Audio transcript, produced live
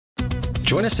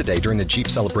Join us today during the Jeep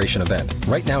Celebration event.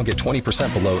 Right now, get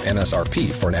 20% below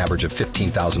MSRP for an average of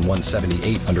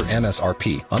 $15,178 under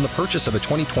MSRP on the purchase of a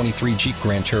 2023 Jeep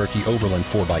Grand Cherokee Overland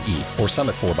 4xE or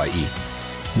Summit 4xE.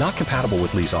 Not compatible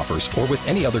with lease offers or with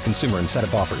any other consumer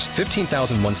incentive offers.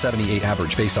 $15,178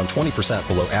 average based on 20%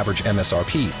 below average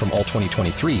MSRP from all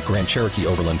 2023 Grand Cherokee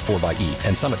Overland 4xE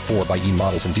and Summit 4xE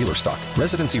models in dealer stock.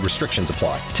 Residency restrictions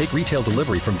apply. Take retail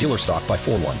delivery from dealer stock by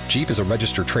 4/1. Jeep is a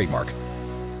registered trademark.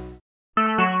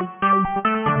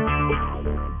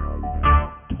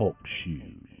 Talk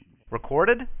shoes.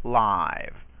 Recorded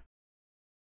live.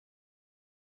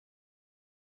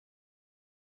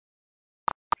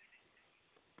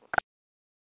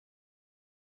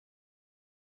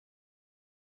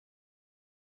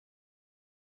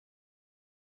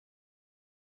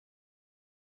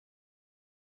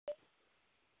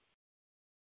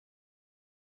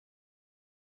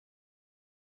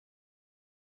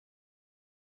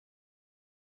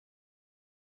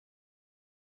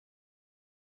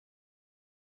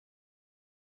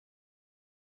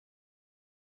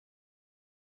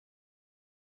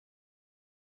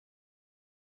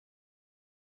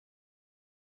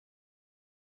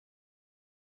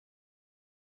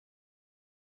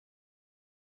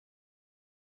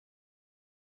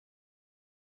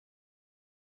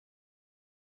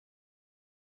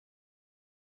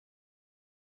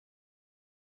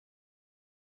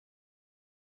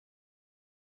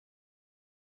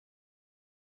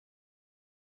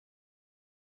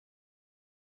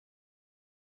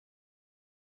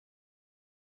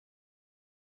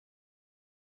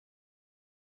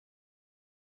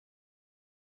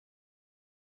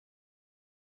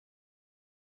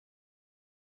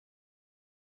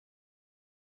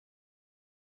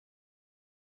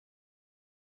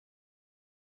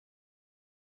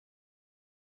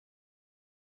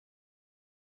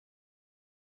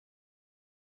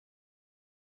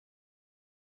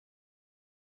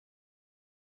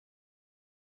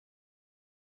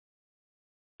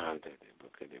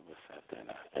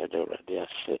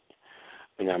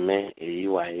 Onyame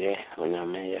eyiwaye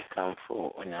onyame ye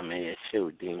kamfo onyame ye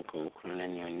shewdin konkun na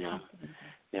nyonyam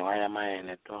ne waya maye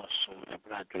ne doso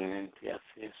ebrado ne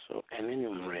ntiase so ene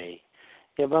nyumrei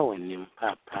ye ba wonim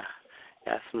papa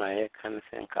yasma ye kan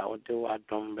senka ode wa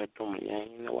dom bedom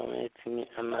yen na wa metimi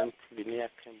ananti bi ne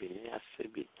aka bi ne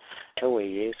asebi ewe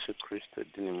Yesu Kristo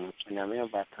dinimu onyame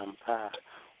batampa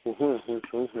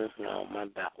na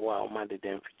mada wa mada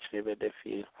den fichire be de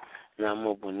fi na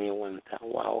mobuni wonta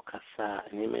wa okasa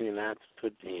ni meni na to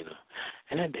dino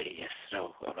ena de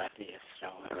yesro orade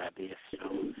yesro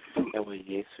ewe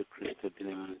Yesu Kristo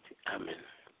dinimu amen.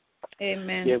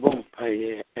 Amen. Ye bon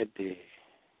paye ede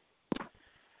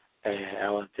I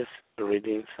was just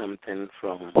reading something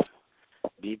from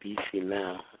BBC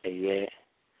now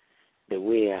the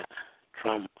way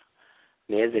Trump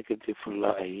the executive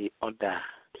law order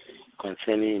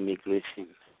concerning immigration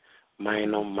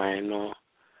minor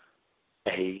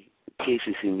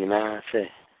cases in the United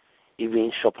States,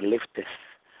 even shoplifters,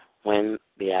 when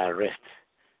they are arrested,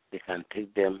 they can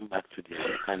take them back to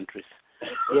their countries.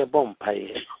 Yeah,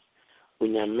 bompire.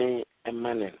 Unyame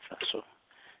emanen so.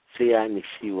 Say I need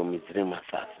see wo midrima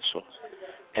so.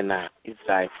 And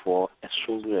Israel for a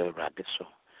sulu radiso.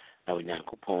 Na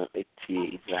unyankopon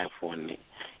etie Israel for ni.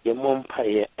 Ye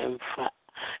mompire emfa.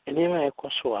 Enema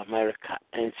ekoso America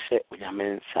ense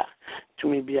unyamensa.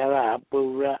 Tumi biara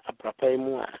abura abrapa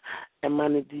mu a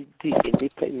emane di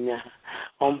edipanya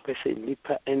ompese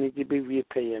nipa enidi be wie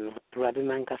peye no rade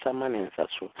nankasa manensa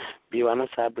so biwa no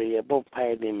sabre ye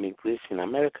bompire the immigration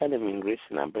American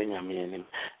immigration abenya menim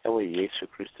ewe Yesu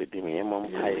Kristo di me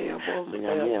mompire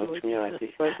unyame antumi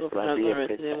rade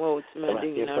rade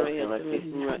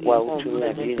wa utumi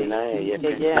rade na ye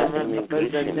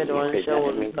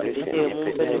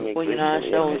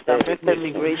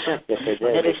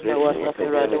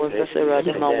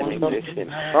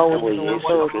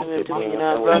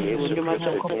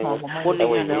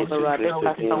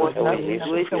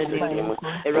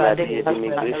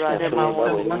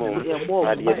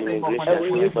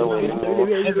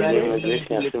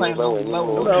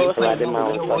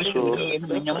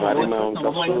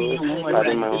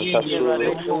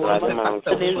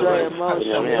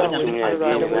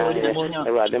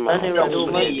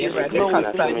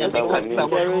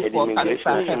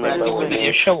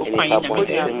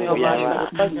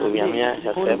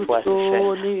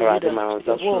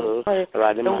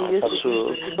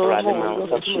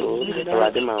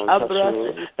Radima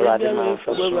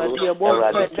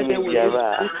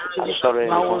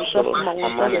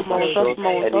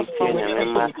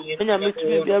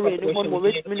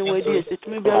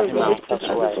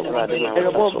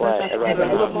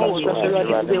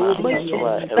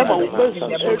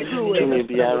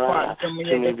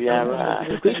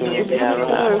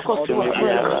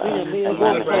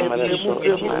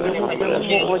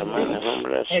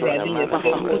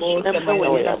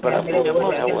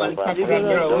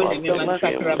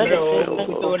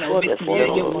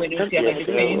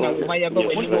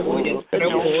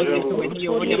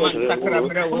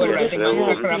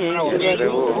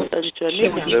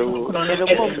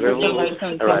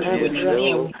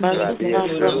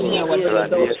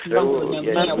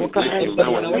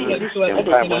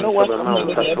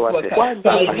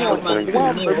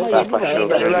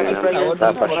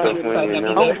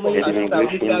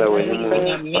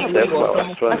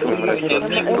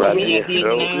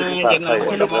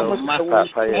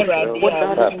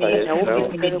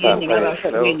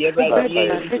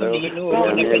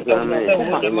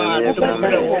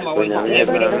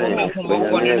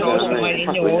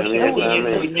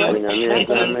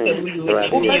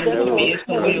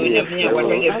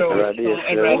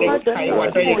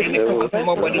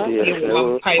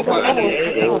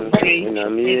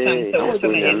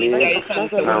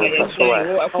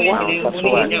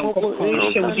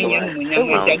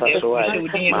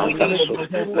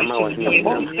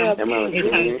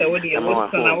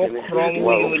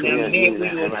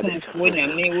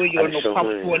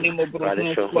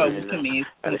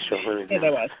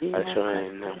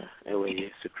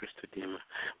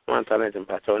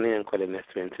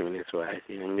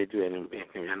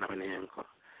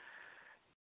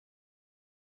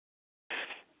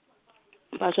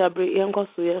Pashabre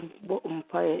yankoso ye bo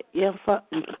mpaye yemfa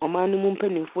omanu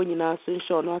mumpenimfo nyina so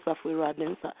nsho no asafo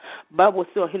Eradensa Bible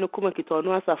say ohene kuma kita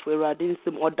no asafo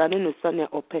Eradensim odane no sane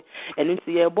ope eno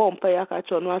nti ye bo mpaye aka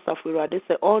cho no asafo Erade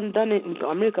se ondane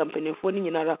American penimfo ni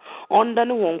nyina ra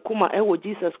ondane won kuma ewo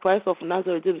Jesus Christ of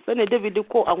Nazareth sane David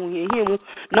ko ahunhehie mu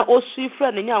na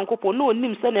osufra ne nyankopon na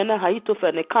onim sane na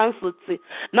Haitofe ne council ti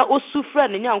na osufra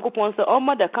ne nyankopon se all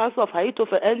the council of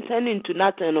Haitofe enter into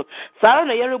nothing no sara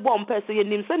na yere bo mpaye se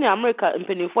nim sane America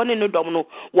mpenifo ne no dom no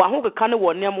wa ho keka ne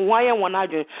won nem ho ayen won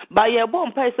adwen ba ye bo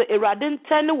mpaye se Erade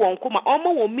ntene won kuma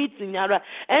omo wo meeting yara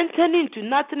enter into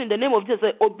nothing in the name of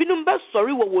Jesus obinum be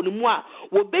sorry wo wonu mu a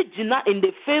wo begina in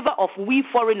the favor of we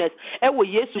foreigners e wo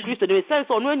Yesu Kristo ne sense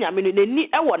ono anyame no nani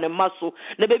e wo ne maso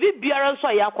na bebi biara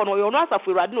nso ya akọ no yo no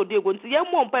asafo Erade no de ego nti ye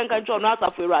mo mpaye nka ncho no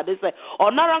asafo Erade se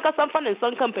onara nka samfa ne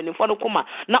nsan company fo no kuma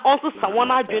na onso sa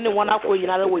won adwen ne won akọ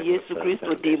nyina wo Yesu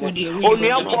Kristo de mo onu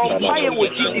ya bo mpaye wo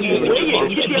jidi mu we ye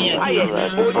jidi mpaye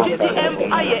o jidi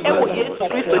mpaye e wo Yesu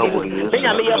Kristo de mo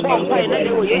benyame ye bo mpaye na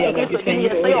de wo Yesu Kristo de ye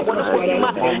se yo bo no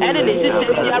kodima ene ne jidi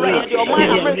biara ye de o mo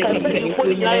America se fo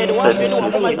nyina ye de wa bi no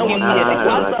wo ma sa wo ye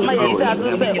wa sa ma ye ta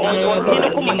so se o ni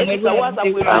kuma e sa wa sa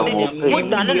we Erade wo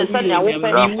dan ne sa ne wo pe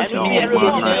ene ye re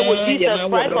bo e wo Jesus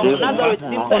Christ of Nazareth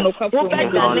wo be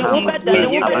dan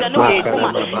ne wo kuma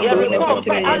ye re bo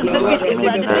pe as the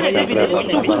Erade ne David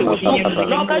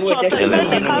no ka cho se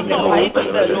be ka so ai to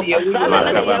se no sa na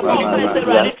ne ye bo pe se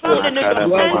Erade found in the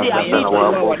send their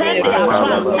people send their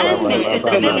plans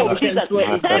in the name of Jesus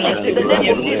send it in the name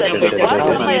of Jesus wa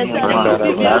sa ma ye se no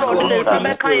be ro ne se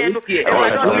me ka ye no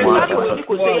Erade no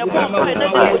ko se ye bo pe na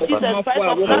ye Jesus Christ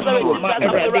of Nazareth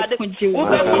Erade wo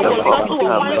be wo so wo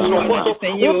wan so wo be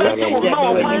wo ma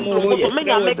wo wan so wo me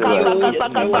nya me ka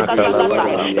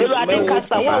Erade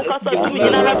kasa wo kasa tu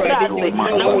nyina ra brase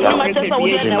na wo ma che sa wo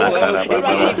ye na wo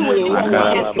Erade tu wo ni wo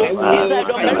se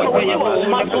do me so wo ye wo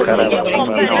ma so ye wo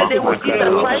pe na de wo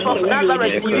Jesus Christ of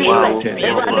Nazareth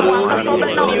Erade wo kasa be na wo so wo be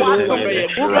na wo ma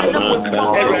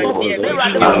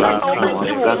Erade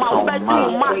wo be tu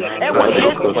ma e wo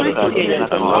Yesu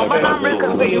Kristo o ba na America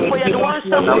be you for ye one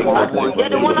so ye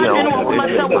the one I know wo ma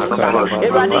se wo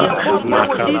Erade ye wo ma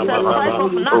wo Jesus Christ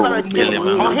of Nazareth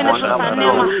o hene so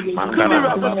sanema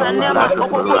kumira so sanema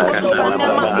okoko so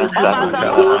sanema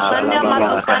o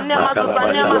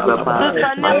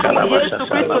sanema Yesu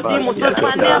Kristo di mo so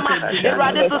sanema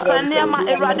Erade so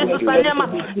sanema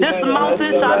this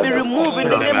mountain shall be removed in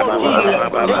the name of Jesus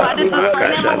Erade so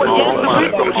sanema wo Yesu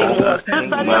Kristo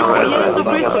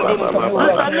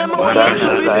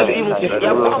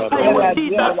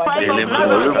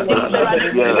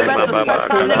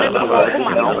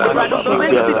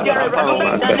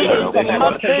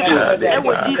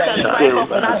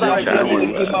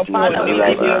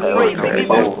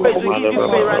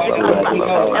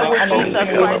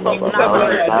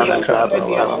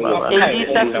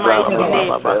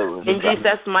In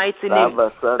Jesus' mighty name.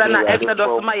 Sana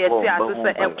Exodus ma yeti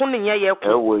asese ekun nye yeku.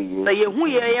 Na yehu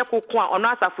ye yeku ko ono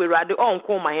asafo Awurade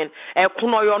onko ma hen.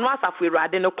 Ekun oyo ono asafo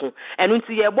Awurade ne ko. Enu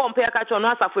nti ye bo mpa ka che ono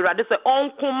asafo Awurade se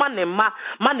onko ma ne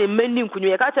mani nkunyu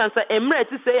ye ka che se emre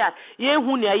ti se ya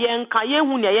yehu ne ye nka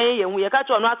yehu ne ye yehu ye ka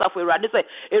che ono asafo Awurade se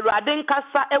Awurade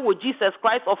nkasa ewo Jesus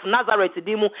Christ of Nazareth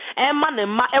dimu ema ne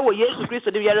ma ewo Yesu Christ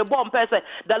di ye bo mpa se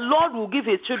the Lord will give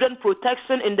his children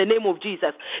protection in the name of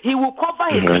Jesus. He will cover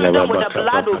his children with the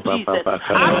blood of Jesus.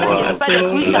 After he said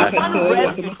we shall find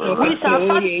rest, we shall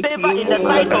find favor in the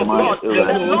sight of God.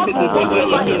 The Lord will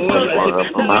cover his children.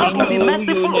 The Lord will be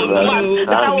merciful on us.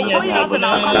 That our going out and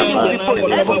our coming will be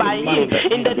protected by him.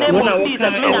 In the name of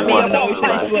Jesus, and then the name of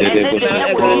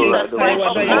Jesus Christ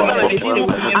of Nazareth.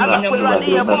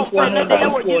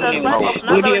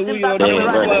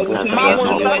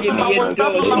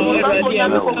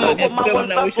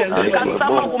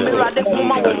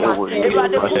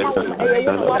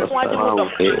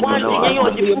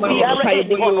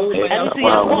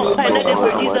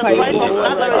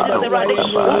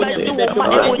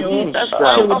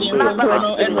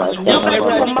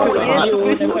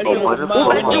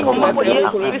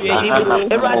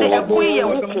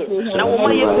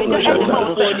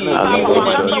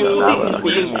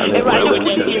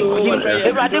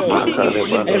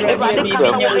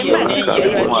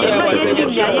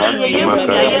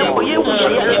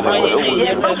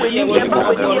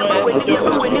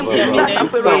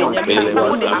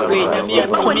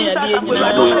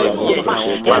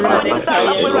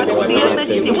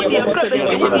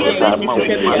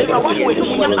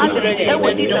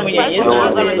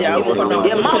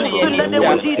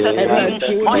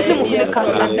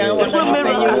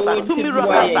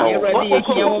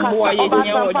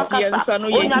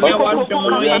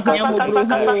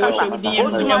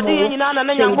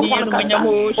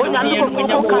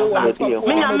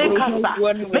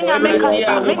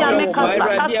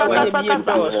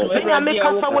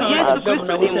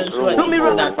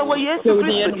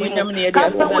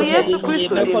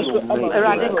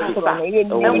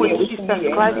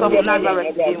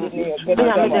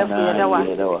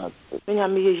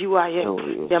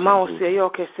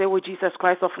 Jesus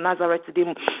Christ of Nazareth.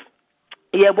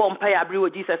 Yeah, bon pay abri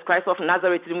with Jesus Christ of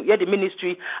Nazareth. Yeah, the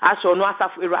ministry as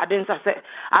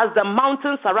the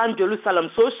mountains surround Jerusalem,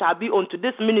 so shall be unto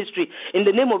this ministry in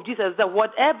the name of Jesus. That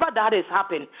whatever that is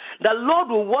happening, the Lord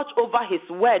will watch over his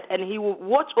word, and he will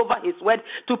watch over his word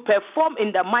to perform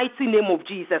in the mighty name of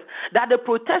Jesus. That the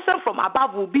protection from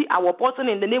above will be our portion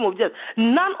in the name of Jesus.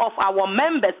 None of our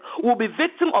members will be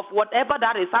victim of whatever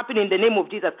that is happening in the name of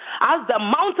Jesus. As the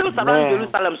mountains surround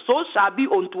Jerusalem, so shall be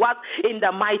unto us in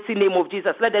the mighty name of Jesus.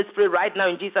 Let us pray right now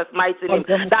in Jesus' mighty name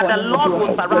that the Lord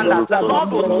will surround us. The Lord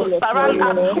will surround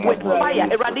us with fire.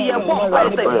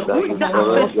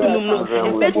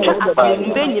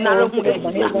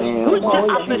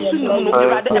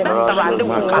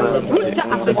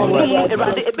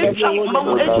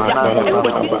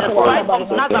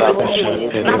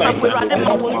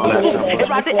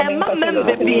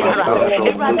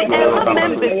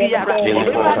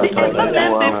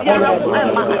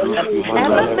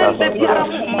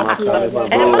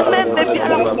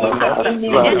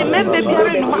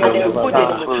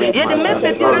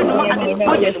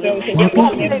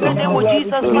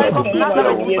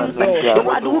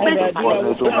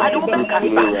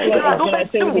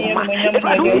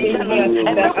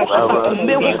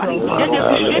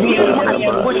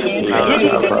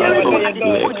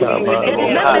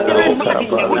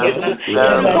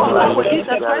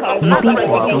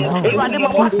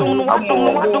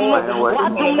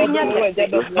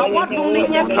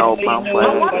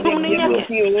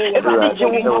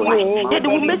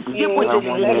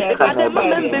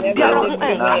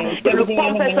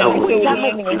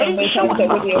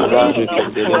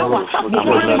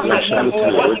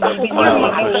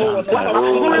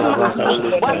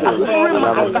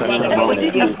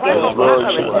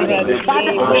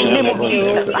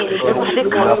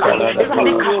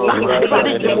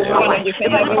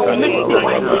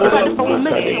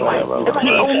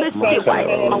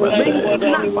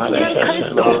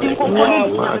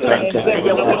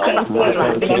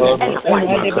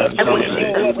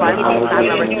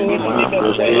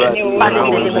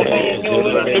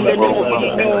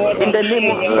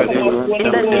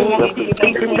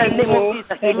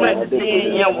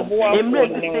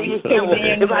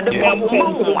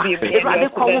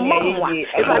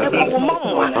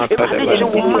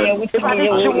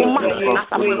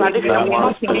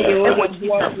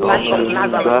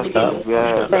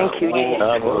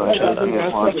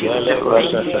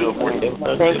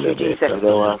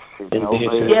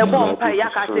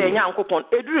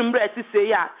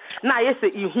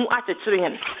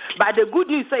 But the good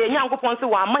news say Yankopon say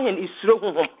wa mahen isuro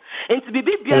honhom. Enti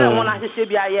bibi bia won ahye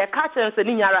bia ye ka chen se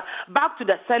ni nyara back to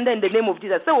the sender in the name of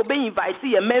Jesus. Say obey invite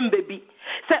your member bi.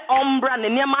 Say ombra ne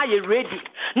nema ye ready.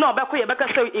 No obeko ye beka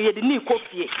say ye de ni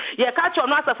kofie. Ye ka chen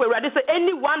no asafo ready say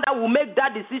anyone that will make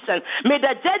that decision, may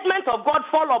the judgment of God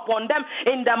fall upon them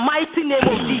in the mighty name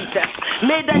of Jesus.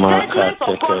 May the judgment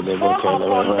of God fall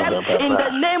upon them in the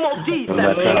name of Jesus.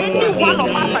 Any one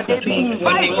of us they be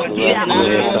invited here.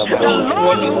 The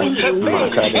Lord will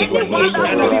intervene. Anyone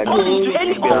that will be put into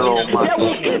any office, they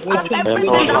will give us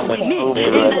everything that we need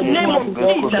in the name of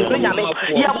Jesus.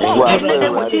 Yeah, in the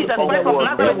name of Jesus, pray for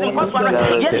Nazareth in Kosovo.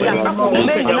 Yes, yes, that's what we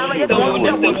made. Now, yes, one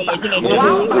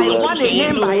by one, a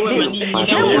name by name.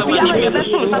 There will be a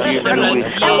vessel, and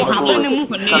will happen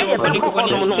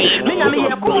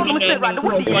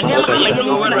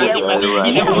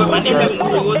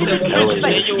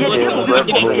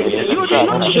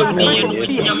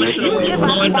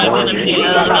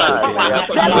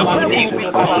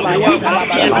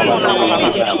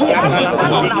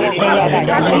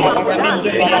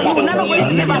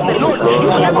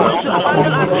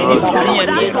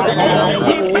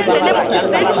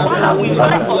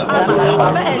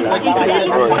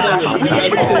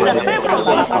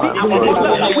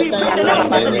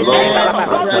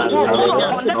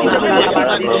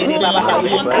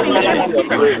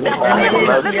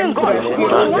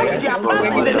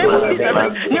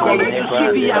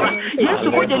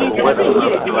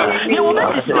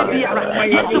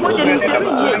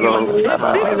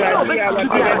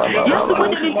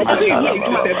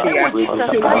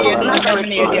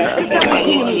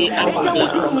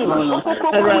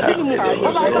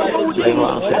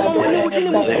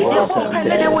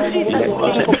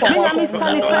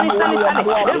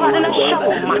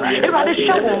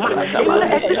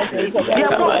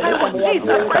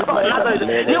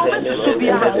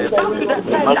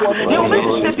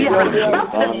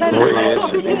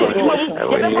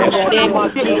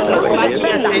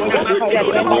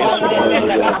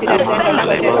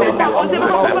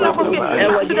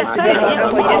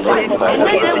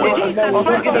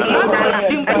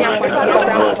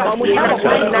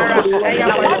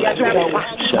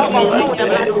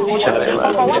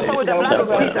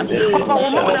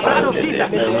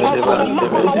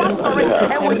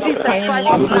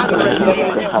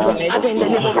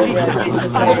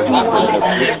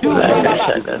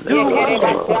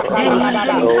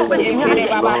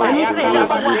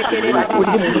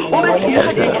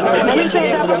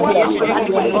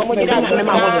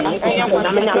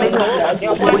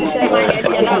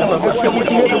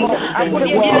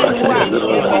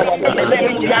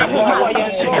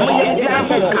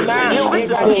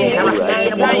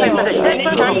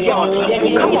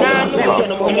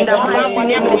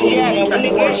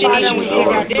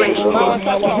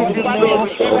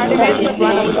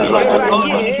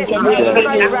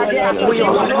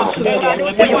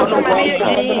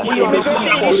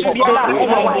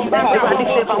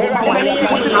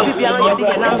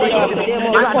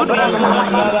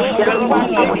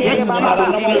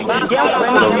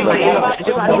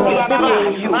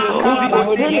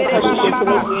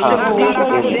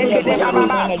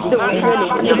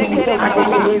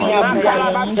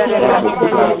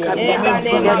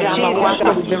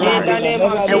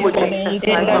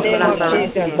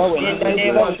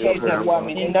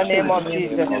in the name of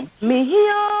Jesus. Me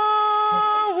here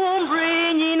won't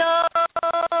bring you no.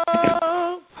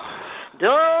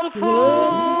 Don't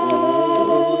fool.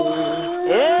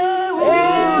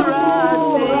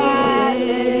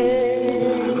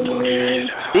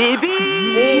 Baby,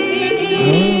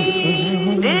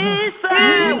 this I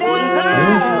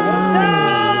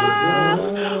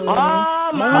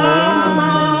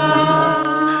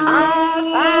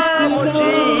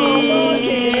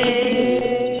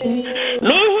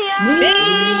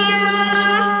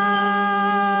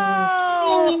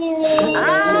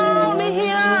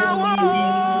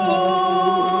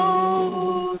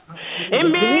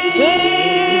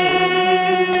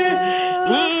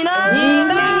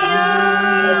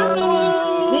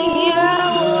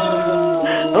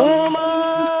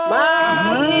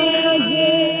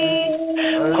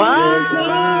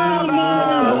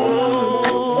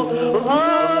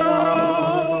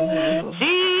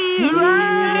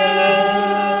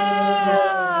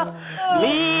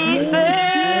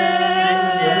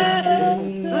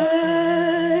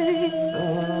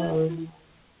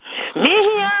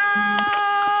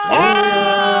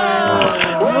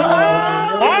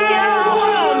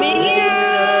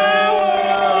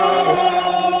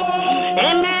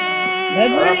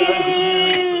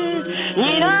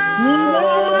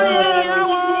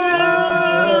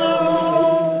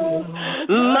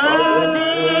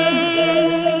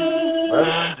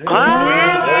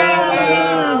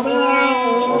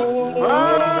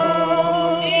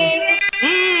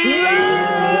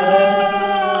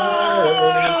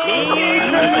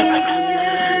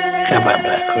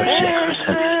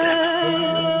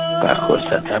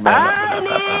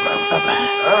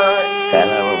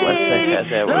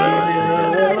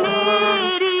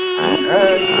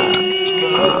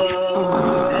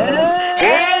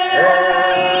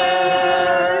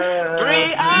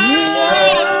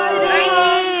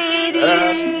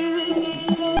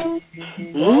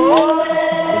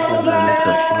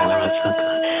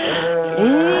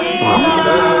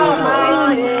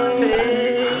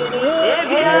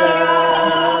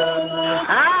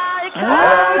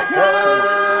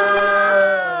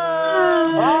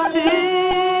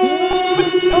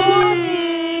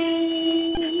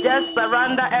Just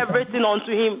surrender everything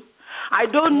unto him. I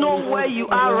don't know where you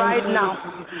are right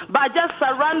now, but just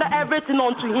surrender everything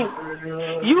unto him.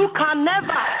 You can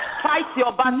never fight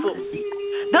your battle.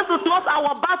 This is not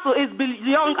our battle, it's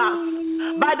beyond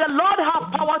us. But the Lord has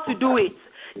power to do it.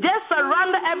 Just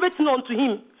surrender everything unto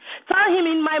him. Tell him,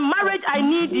 in my marriage, I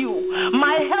need you.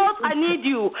 My health, I need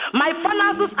you. My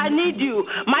finances, I need you.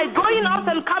 My going out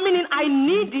and coming in, I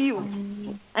need you.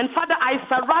 And Father, I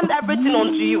surrender everything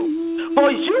unto you.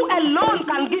 For you alone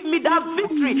can give me that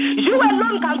victory. You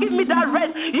alone can give me that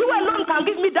rest. You alone can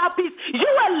give me that peace.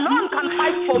 You alone can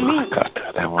fight for me.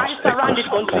 I surrender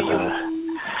it unto you.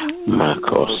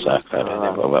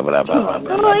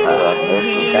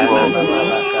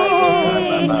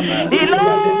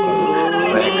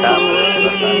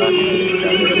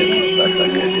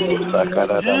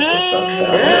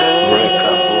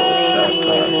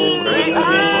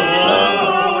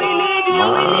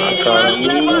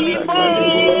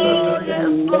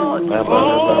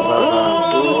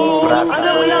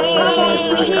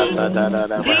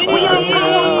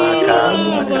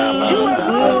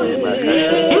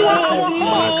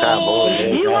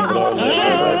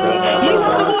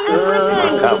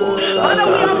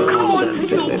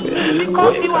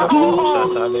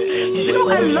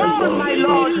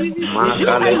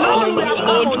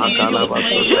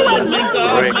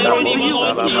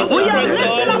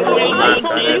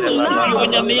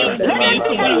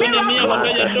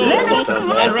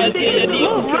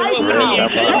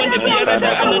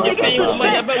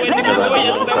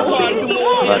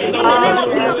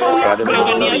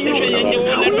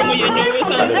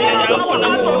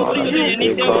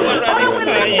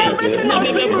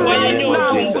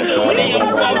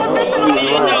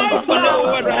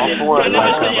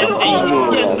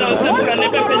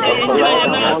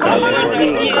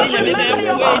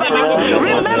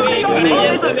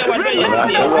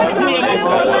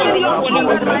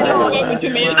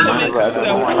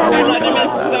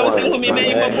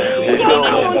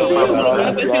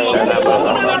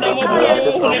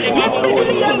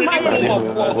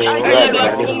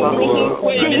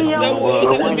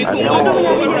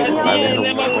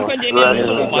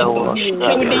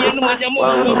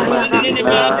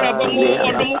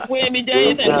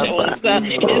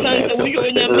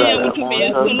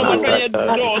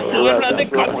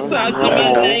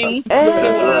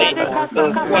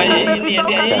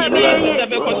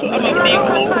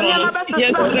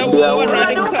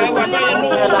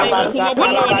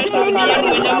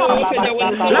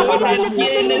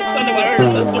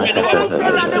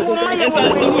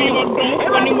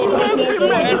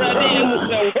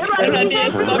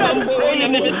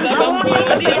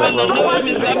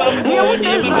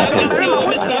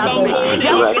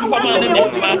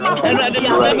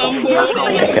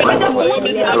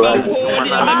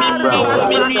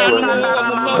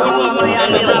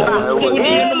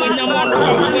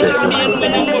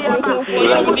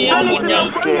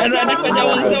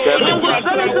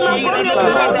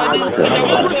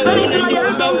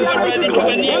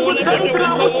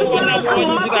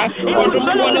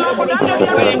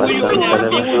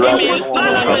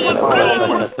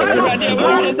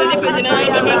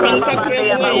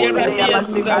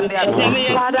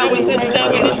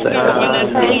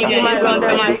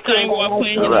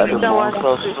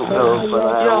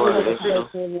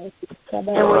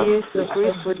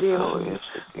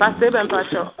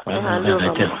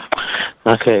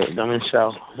 Okay,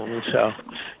 Dominshaw.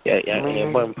 Yeah, boy,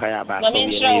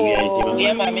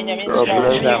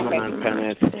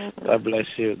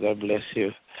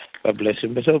 God bless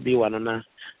you. But so be one on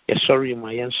Yes, sorry,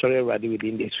 my young sorry, ready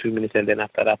within these few minutes, and then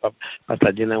after that,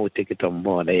 Pastor Jenna will take it on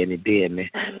board any day and in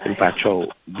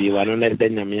patrol. Be one on that,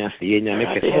 then you are seeing your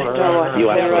neck. You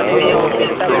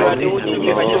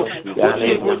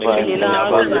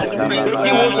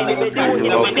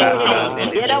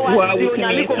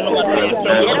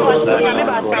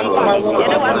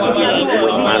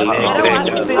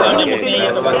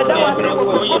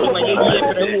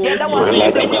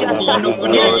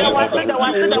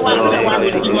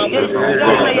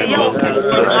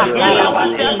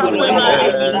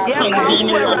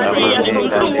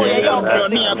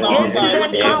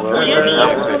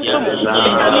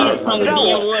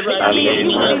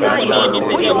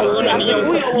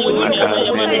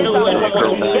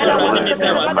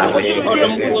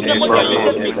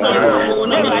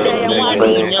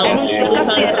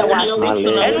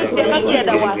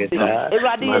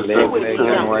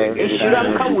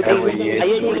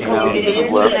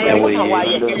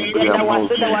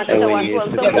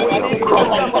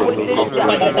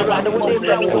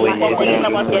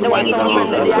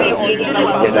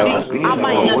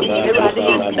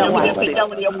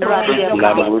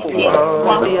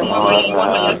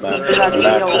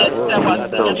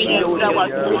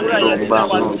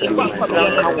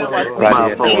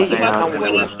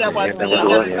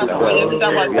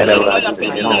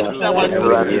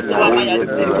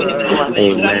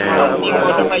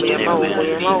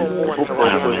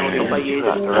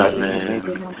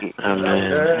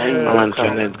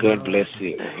Antoinette, God bless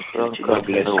you. God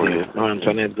bless you.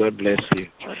 Antoinette, God bless you.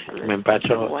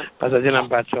 Pastor Jena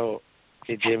Pacho,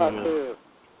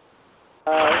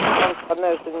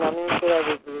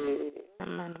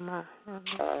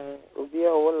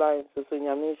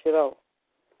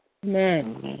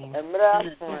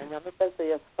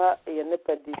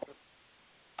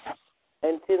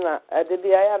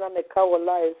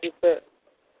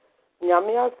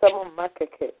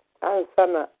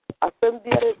 ansana asem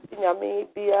biara nyame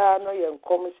bia no ye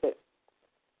nkomhye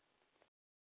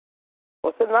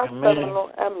ose na asem no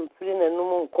amfiri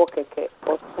nanum nko keke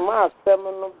osuma asem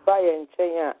no ba ye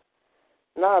nchen a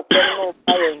na asem no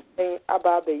ba ye nchen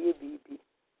aba abaye bibi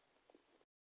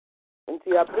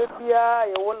nti abre bia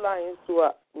ye wolan so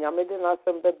a nyame de na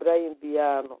asem bebra yin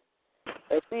bia no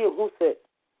esi hu se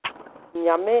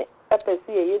nyame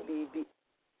epesi ye bibi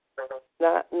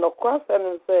na nokwafe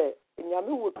no se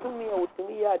nyame wotumi a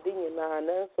wotumi ya de nyina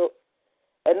nanso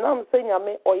enam se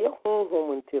nyame oye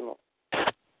honhom ntino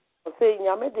se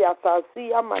nyame de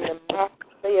asasi ama ne mma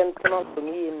se yentena so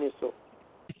ni yemi so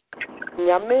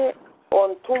nyame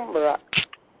ontumra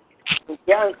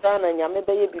yansa na nyame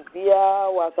be ye bibia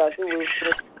wa asasi we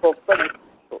for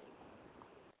so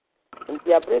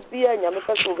nti abre bia nyame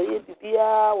ka so be ye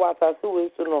bibia wa asasi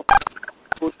we so no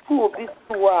otu obi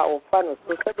suwa ofa no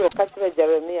so se de okachira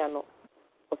Jeremia no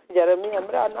Jeremia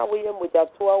mra na we ye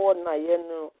mojatoa won na ye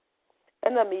no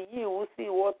ena me yi wusi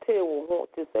wo te wo ho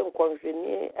te se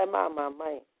nkonhweni e ma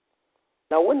amaman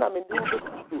na wona me du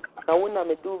bebu na wona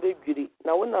me du bedwiri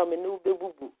na wona me nu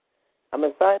bebubu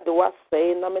amesa de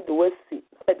wasei na me de wasi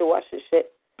se de wahhehye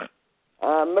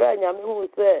mra nyame hu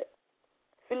se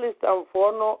Philistine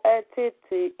for no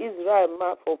etete Israel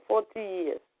ma for 40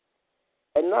 years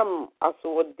enam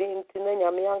asodin tina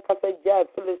nyame ankasa ja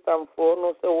Philistine for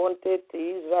no se wanted to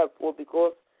Israel for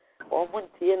because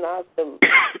obuntie na asem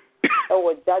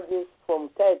our Judges from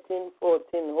 13,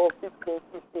 14, or 15,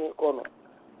 16 kono.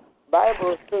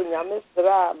 Bible say nyame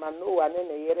sra manoa ne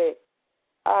ne yere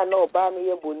no ba me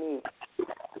ye boni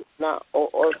na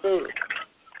o say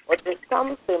o the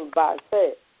something ba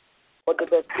say o the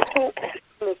beto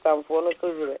Philistine for no so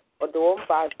yere o the one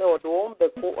ba say o the one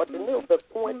beko o the new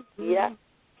beko ya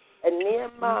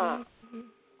enema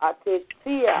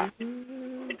atetia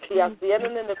tia siene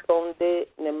ne tonde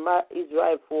ne ma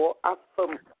Israel for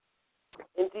afam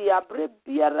nti abre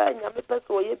biara nyame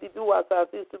pese oye bibi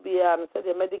wasase so bia no se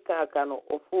de medical aka no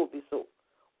ofo bi so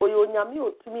oye onyame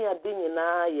otumi ade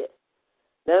nyina ye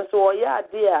nanso oye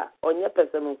ade a onye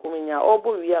pese nkominya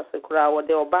obo wi asekura wo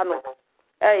de oba no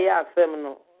ya afem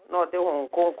no na ode hon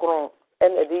konkron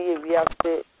ene de ye wi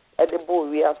ase ede bo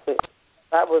wi ase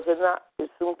Bible se na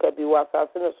esum ka bi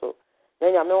wasase no so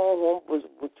na nyame honhom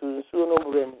butu nsuo no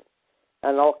burani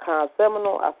na o ka asem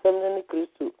no ni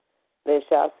Kristo na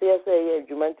shase say ye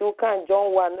adwuma nti u kan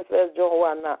John 1 first John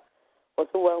 1 na o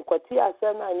so wan kwati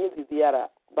asem na anye bibiara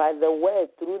by the word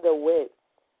through the word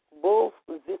both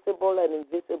visible and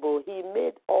invisible he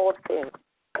made all things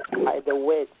by the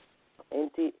word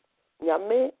nti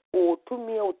nyame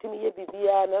otumi ye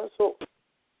bibiara na so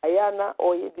ayana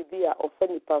o ye bibia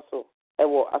ofani paso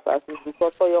ewo asase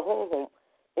because so your honhom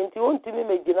nti ontimi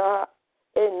megina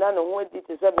na no ho adi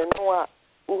te se me no a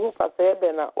uhu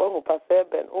pasebe na wahu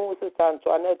pasebe uhu sister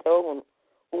Antoinette wahu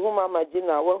uhu mama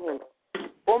Gina wahu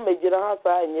o mejira ha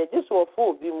saa nye jisu ofo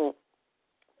obi mu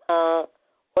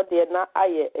o de na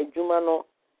aye adwuma no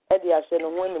e de ahye no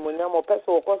ho animonyam o pese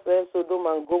wo kose Sodom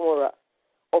and Gomorrah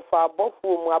ofa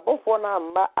abofo na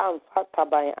amba amfa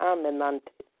taban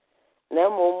amenante na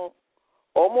mom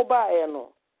omo baaye no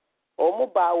omo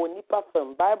ba wonipa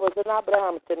fam Bible say na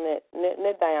Abraham te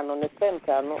ne dan no ne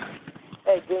penta no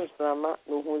James Rama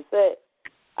no hu say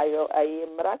ayi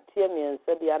mratie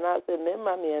miensa bi anase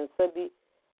mema miensa bi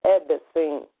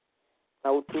besin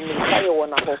na utumi kaye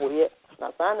wona hohoye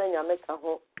na sana nyame ka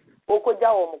ho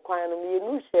okoja wo mkwan no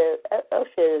mienu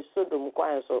hye Sodom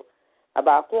kwan so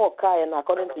abaako okaye na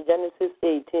according to Genesis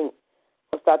 18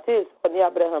 status on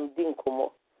Abraham din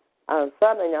komo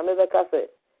ansa na nyame beka se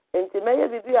enti meye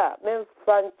bibi a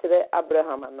memfa nkyere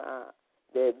Abraham na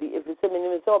de bi efise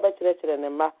minim se obekere ne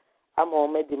ma ama o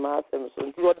medi ma asem so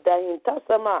nti odan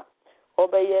ntasema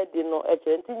obeye di no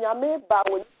ekere nti nyame ba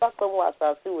woni pakam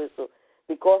asase we so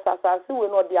because asase we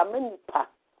no de amanipa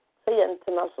se ye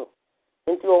ntena so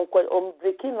nti on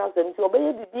breaking na se nti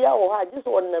obeye bibia wo ha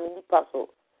jiso onam nipa so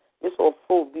jiso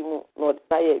fo bi mu no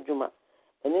na ye adwuma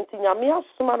nti nyame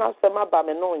asoma na asema ba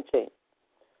me no nchen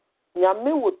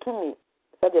nyame wotumi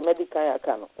se de medical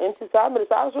aka no nti sa amre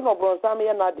sa so no bronsam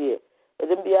ye na de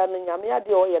edembia no nyame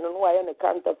ade o ye no no aye ne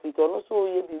counterfeit ono so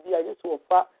ye bibia jiso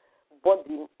ofa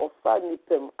body ofa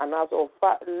nipem anaso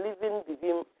ofa living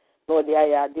bibim no de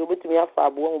aya de obetumi afa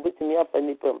abo obetumi afa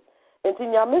nipem enti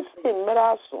nyame se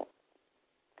mmera so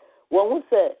wo hu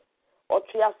se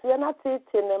otwease na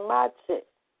tete ne mache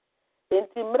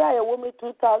enti mmera ya wo me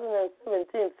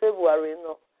 2017 February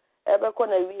no ebe ko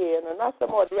na wiye no na se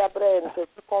mo de abrɛ no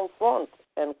to confront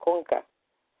and conquer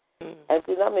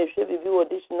enti na me hwe bibi wo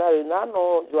dictionary na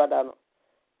no juada no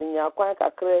nya kwan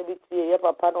kakra bi tie ye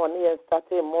papa no ne ye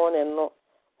start morning no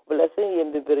blessing ye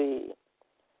bebre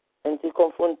enti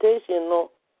confrontation no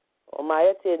o ma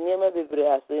ye tie niema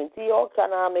bebre ase enti o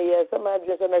kana me ye se ma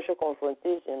dwe se na hwe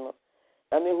confrontation no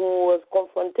I mean who was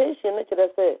confrontation na kire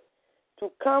say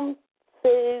to come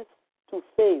face to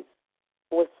face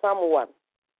with someone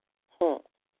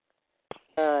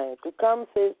to come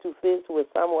face to face with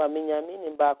someone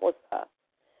mean ba ko sa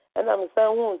and I'm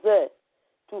saying who say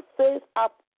to face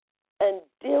up and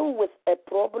deal with a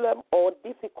problem or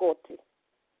difficulty.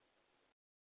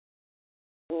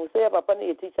 You say papa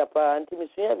na teacher pa anti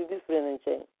misua bi different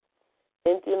nchen.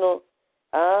 And you know,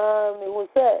 who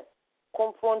say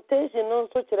confrontation no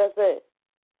so kire say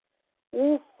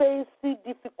who face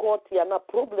difficulty and a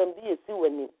problem be esi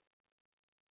wani.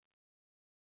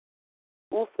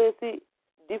 Who face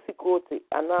difficulty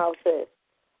and now say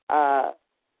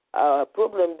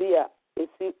problem be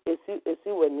esi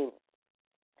wani.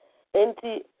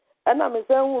 Enti and I'm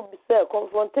saying would say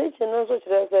confrontation also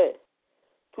should say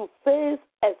to face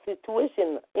a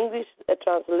situation. English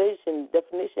translation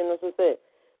definition also say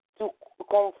to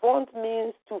confront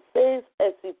means to face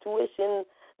a situation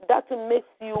that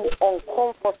makes you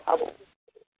uncomfortable.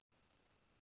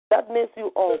 That makes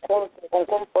you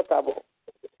uncomfortable,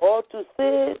 or to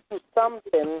say to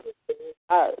something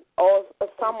or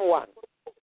someone,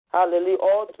 hallelujah,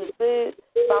 or to say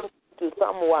something to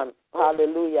someone.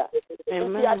 Hallelujah.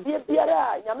 Amen.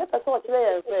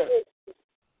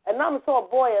 And I'm so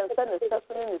boy and son is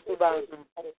suffering in Suban.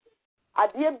 I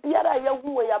dear Biara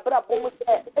Yahu Yabra Bomus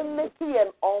and make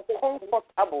him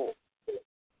uncomfortable.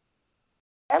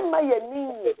 Am I a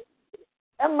knee?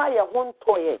 Am I a one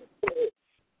toy?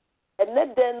 And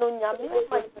let them know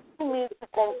Yami me to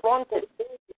confront it.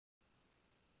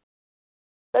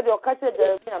 That your catcher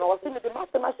and I was in the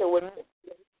master with me.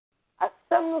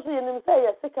 Asɛm so yɛnim sɛ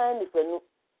yɛ sekan nipa nu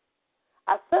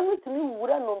asɛm tumi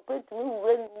wura no mpe tumi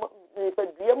wura nipa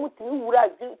dua mu tumi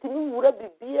wura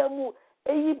bibia mu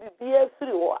eyi bibia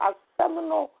firi hɔ asɛm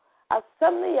no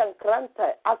yɛ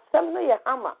nkranta asɛm no yɛ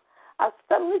hama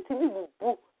asɛm no tumi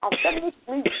bubu asɛm no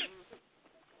tumi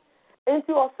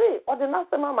enti ɔse ɔde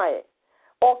n'asɛm ama yɛ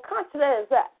ɔka kyerɛ yɛ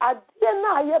sɛ adeɛ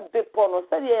no a yɛ bepɔ no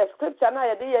sɛdeɛ yɛ scripture no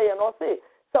a yɛde yɛyɛ no ɔse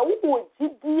sɛ wowɔ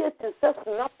gyidie te sɛ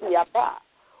snape aba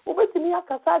ubetimi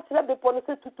akasa kyerɛ bepɔ no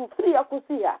sɛ tutu firi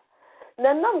akosi ha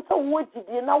na nam sɛ wo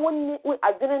gyidie na wonni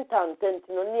adwene ntantanti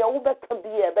no nea wobɛka bi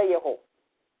yɛ ɛbɛyɛ hɔ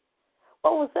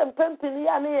ɔhu sɛ mpɛmpini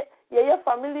yɛ ne yɛyɛ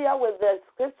familiar with the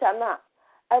scripture na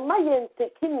ɛma yɛn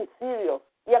taking it serious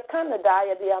yɛka ne daa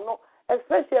yɛde ano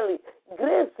especially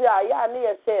grace a yɛ ne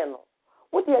yɛhyɛɛ no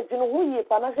wode adwene ho yie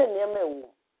pa na hwɛ nneɛma ɛwu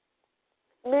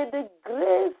may the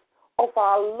grace of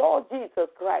our Lord Jesus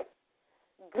Christ,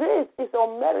 grace is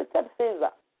unmerited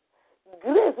favor.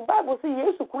 grace Bible say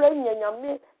Yesu kura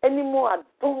nyanyame animu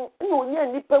adom na onya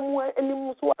nipa mu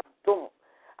animu so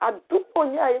adom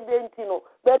onya ayedenti no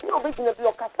but no be gina bi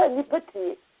okasa nipa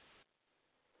tie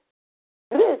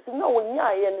grace na onya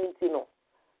ayedenti no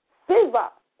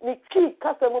favor ni chi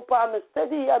kasa mu pa me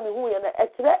study ya me hu ya na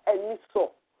ekire ani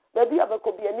so baby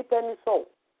abeko bi nipa ni so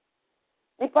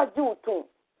nipa ji utum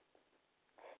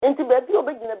enti baby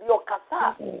obegina bi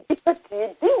okasa nipa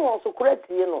tie demons so kura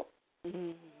tie no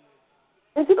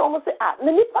nti no mo say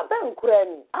na nipa ben kura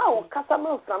ni o kasa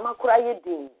man frama kura ye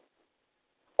din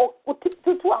o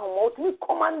kutitu ahoma o timi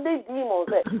command demons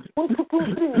untutu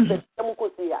free ni se mu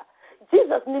kosi ya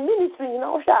Jesus ni ministry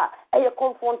na o sha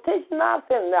confrontational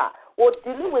thing na o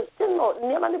deal with sin no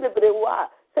niema ne bebrewa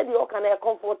said you can a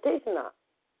confrontational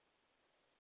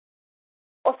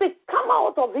o say come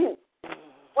out of him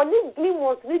only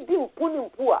demons ni dim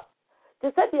punimpu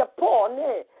they said you Paul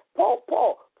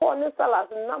ne Salas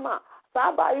nama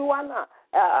Saba Yuana,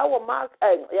 our mark,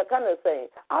 you can say,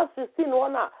 as you see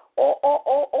one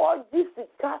or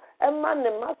Jessica, a man,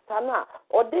 the master,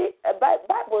 or the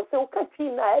Bible say,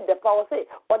 Katina, the power say,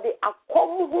 or the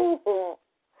Akom,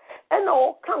 and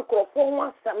all can't go for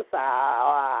one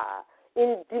samsa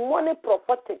in demonic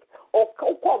prophetic, or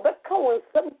Becca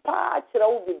some patch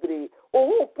of degree, or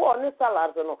who poor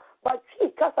Salazano, but she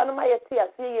Casanamaya Tia,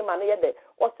 see him and yet,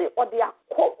 or say, or the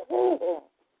Akom.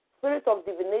 Spirit of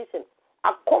divination.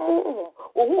 A common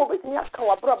who bet me a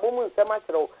cowabra woman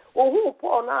cemetery, or who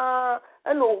poor na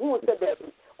and who said that.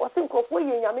 Or think of way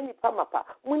in Yamini Pamapa,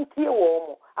 Muntia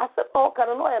Womo. I said, oh, can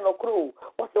no and no crew,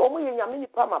 or so only in Yamini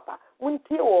Pamapa,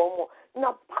 Muntia Womo.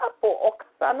 Now, Papa or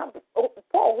Casana,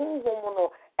 poor whom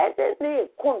and then they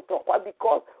contour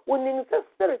because when in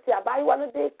sincerity, I buy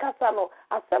 1 day Casano,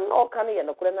 I said, no, can and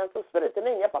no credential spirit in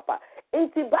your papa.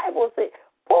 Ain't the Bible say,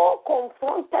 Paul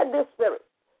confronted the spirit.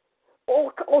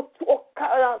 Who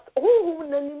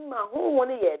one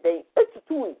year day, it's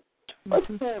 2 weeks.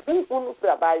 Who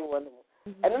buy one.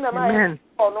 And then I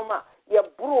no ma, your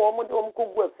bro,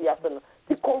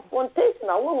 the confrontation.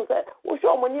 I won't say, we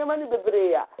show money the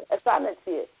brea, a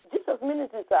sanity. Jesus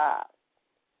ministers are.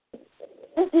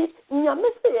 You see,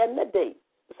 Yamese and the day,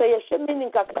 say a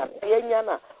sheminin kaka,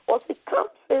 Yana, or she come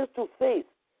face to face.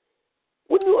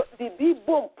 Would you be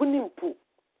born punimpu?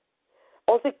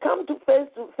 Or they come to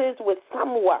face with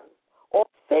someone, or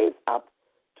face up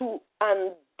to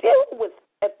and deal with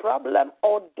a problem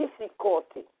or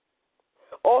difficulty,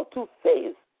 or to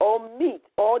face or meet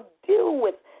or deal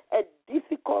with a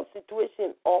difficult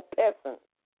situation or person,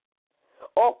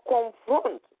 or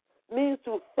confront means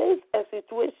to face a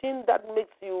situation that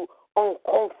makes you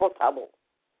uncomfortable.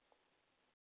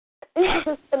 If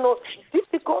it's a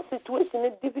difficult situation, a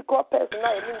difficult person,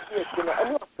 I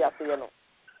mean,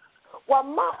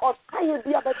 Wama or tired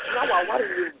the other now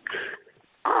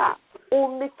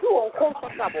or make you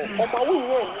uncomfortable or my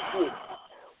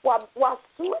way was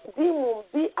demon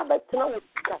be about with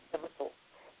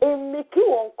and make you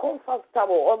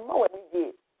uncomfortable or my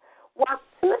way. What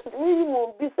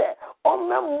minimum be said on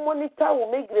my monitor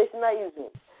will make rationalism.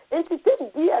 And to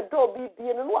take be a door be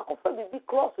and walk of be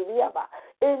close to the other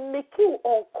and make you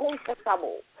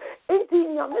uncomfortable. And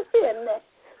in your message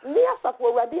me as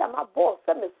for already am a boss,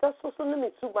 and me so me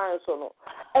 2 months or no.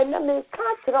 And then me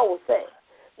can't tell say,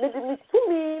 let me to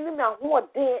me now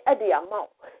what day at the amount.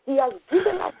 He has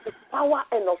given us the power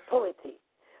and authority.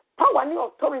 Power and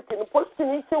authority in the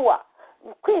position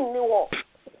Queen New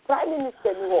Prime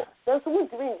Minister New there's a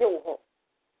winter in jail.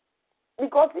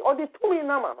 Because all the 2 in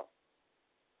Nama.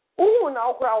 Oh,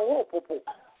 now crown hope.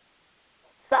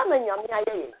 Sana Yamia,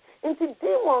 into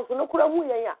demons no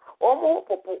Kuramuya or more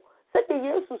popo. Said the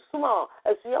years to small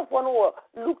as you have one word,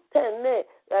 Luke 10,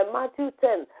 Matthew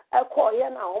 10, I call here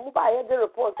now, by the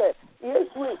report said, yes,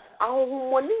 we are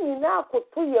money now for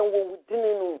 2 years with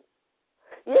dinner.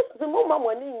 Yes, the moment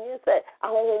when you say,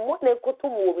 I want to go to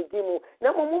with him.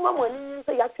 Now, Mama, when you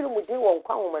say, actually, with you on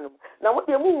common. Now, what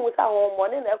the moon with our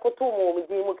money and echo to with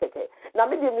him. Now,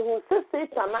 maybe who says,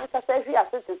 and I say, he has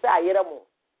to say, I hear more.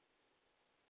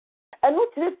 And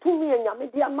not to me and your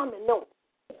media mamma, no.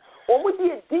 Omudi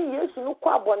edi Yesu no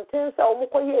kwa bontensa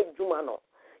omukoye adwuma no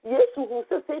Yesu hu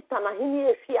se Satan ahini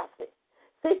ehwiase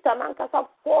Satan ankasa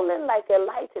falling like a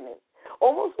lightning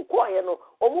omusu koye no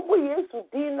omubo Yesu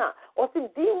dina or the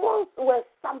demons were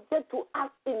subject to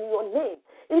act in your name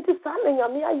into sana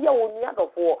nyame aye woni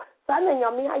adofo sana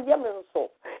nyame aye menso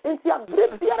into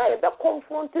abrebia the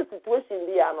confronting situation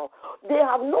there no they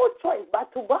have no choice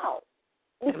but to bow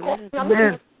because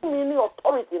nyame meaning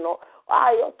authority no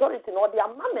authority no the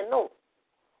amame no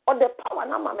or the power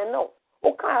na mame no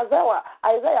okay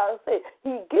Isaiah say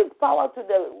he gives power to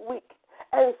the weak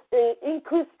and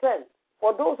increase strength.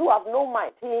 For those who have no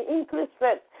might, he increased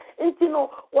strength. And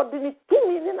what did he 2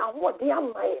 million and what they are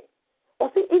my?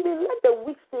 Or see, even let the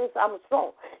weak say I'm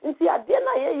strong. And see, at the end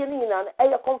of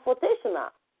a confrontation.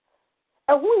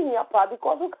 And who in your part,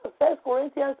 because we can 2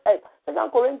 Corinthians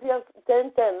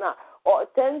 10:10 now, or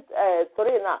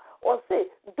 10:3 now, or say,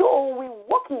 though we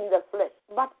walk in the flesh,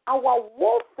 but our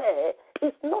warfare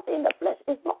is not in the flesh,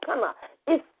 it's not carnal,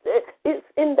 it's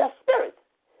in the spirit.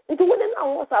 Into when I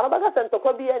was Arabaga and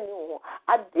Tokobi and you,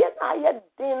 at the end I had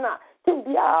dinner,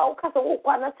 Timbia, Castle,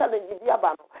 challenge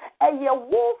Diabano, a year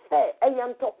warfare, a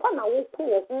young Topana,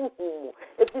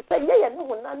 if you say, yeah, no,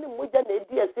 none of them,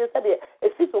 dear, said a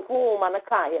piece of home and a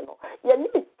car, you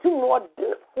need to know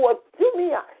for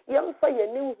Timia, young fire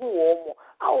new home,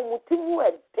 our Mutimu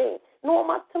a day. No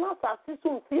matter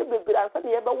system feel the answer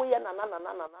the other way and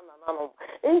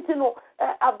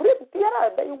a brief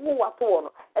Pierre by you at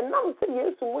all. And now say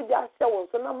yes to Muja show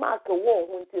so no mark a war,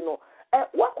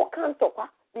 what can't talk,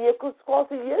 the echoes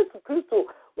cause yes to Christo,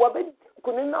 what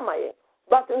couldn't namaye,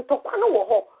 but in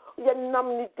Topano.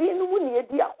 Yenam ni dinu ni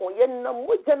ediako, yenam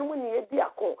mujanu ni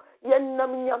ediako,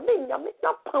 yenam nyame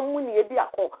na pamu ni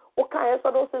ediako. Okay,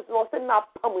 so those is not na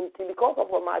pamunti because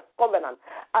of my covenant.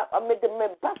 I made the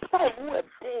baptize you a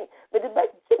thing, but the best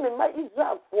Jimmy my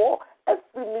Israel for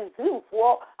every Muslim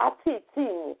for a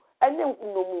team, and then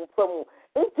no from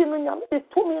Intinu nyame the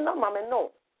 2 million mama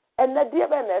no, and the dear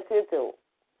Ben too.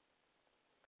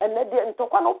 And the dear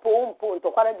Tokano Pum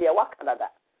Tokana dear Wakanda,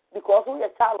 because we are a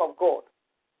child of God.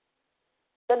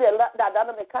 Revelation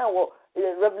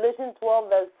 12,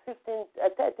 verse 15,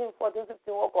 13, 14,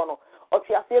 15, or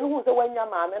you are saying who's the one your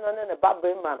man and a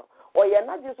baby man, or you're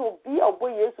not just will be a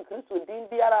boy, yes, Christ, Dean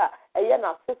Biara, a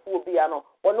yana will be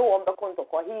or no one the contact.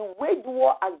 He waged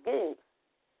war against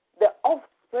the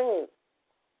offspring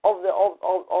of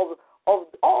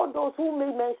all those who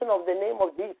made mention of the name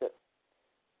of Jesus.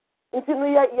 Into New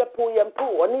Year,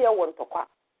 or near one to quack.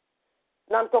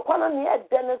 Nantokwana ni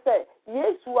edene se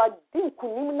Yesu adi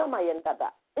kunim na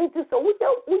mayendada nti so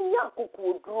wunya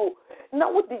kokudro na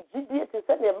wodi gidie te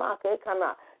se ne mark e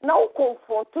kana na wo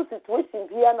confront situation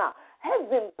bia na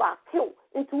heaven back you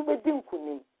nti wo bedi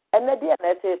kunim ene de na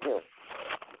etete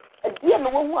ade na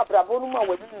wo hu abrabo no ma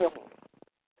wadi ne ho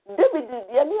David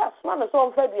de ne asma no so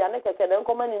mfa bia ne keke ne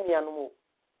nkoma ne nuanu mo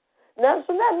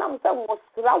nanso na nam se wo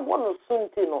sra wo no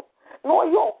sunti no na wo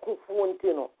yo kofu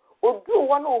nti no odu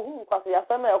one ohun kwase ya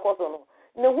fema ekoso no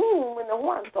ne hu me ne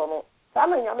hu anto no sa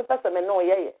na nyame pese me no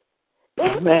yeye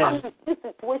amen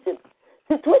situation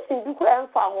bi kura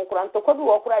enfa ho kura ntoko bi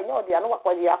wo kura nya ode anu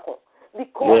wakwaje yakọ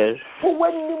because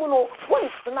when you know when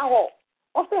na ho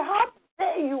o say how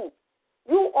dare you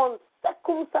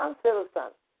uncircumcised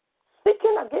citizen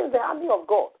speaking against the army of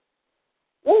God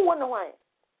who won why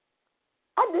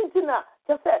Argentina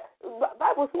just said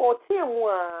Bible so tiemu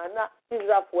na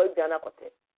Israel for Ghana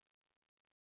kote.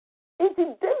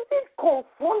 David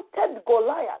confronted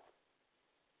Goliath.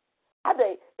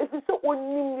 Ade, if you say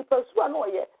onim ni persua no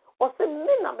ye, o say me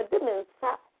na me de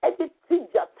mensa e de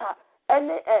tijata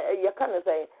ene ye kan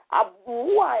say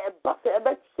abuwa e ba se e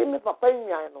be chi me papa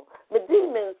nyan no. Me de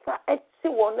mensa e chi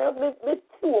won na me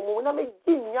ti wo mu na me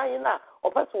gi nyan na o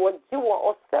pa so wo gi wo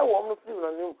o se wo no fi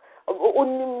no nim.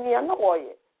 Onim ni na wo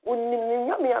ye. Onim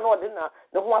nyame ya no de na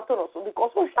ne ho ato no so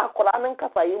because o hwa akora na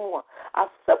nkasa ye mu a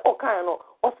asebo kan no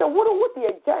o se wo wo de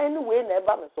agya anyway na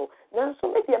eba me so nanso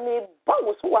me de me ba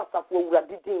wo so wasafo wura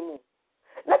didin mu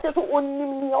na te so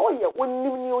onim ni o ye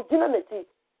onim ni ogina na ti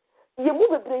ye mu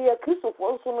bebre ye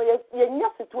Christopher so no ye nya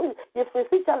situation ye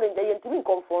face challenge ye ntimi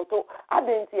confronto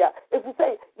adentia if you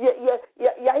say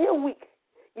ye weak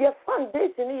ye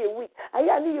foundation ye weak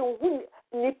aya ni ye hu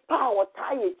ni power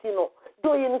tie ti no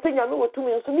do you know nyame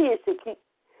wotumi nso ne yeseki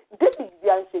David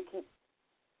bian sheki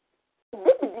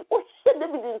David o she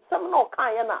David nsam na o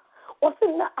kan ya na o se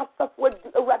na asafo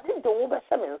awrade do wo be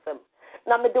hye mensam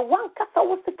na me de wan kasa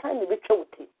wo se kan ne be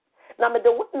twewti na me de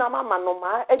wo na mama no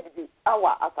ma adidi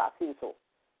awa asase so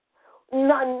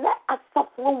na na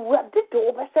asafo awrade do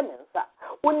wo be hye mensa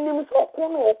onim so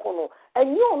okono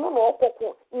enye ono na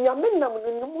okoko nyame nam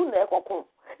no mu na ekoko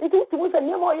nti tumu se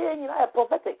nyama ye nyina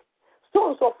prophetic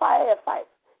stones of fire 5.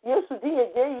 Yes, to be a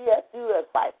JES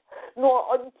 5.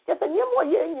 No, just a name more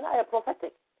year in a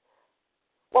prophetic.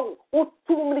 Well, who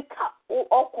to me cap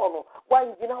or corner,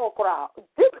 one in our crowd.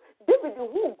 David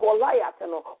who Goliath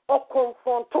or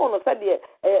confront or said,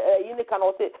 you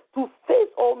cannot say, to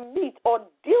face or meet or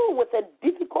deal with a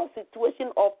difficult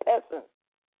situation or person.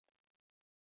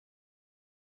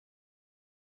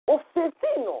 Or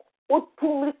Cecino.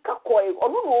 Otumrika koi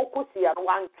onu no okosi ya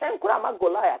wan ken kura ma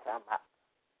Goliath ama.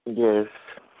 Yes.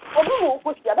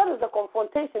 That is the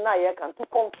confrontation I can to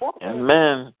confront.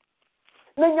 Amen.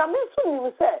 Na nyame so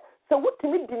nim say what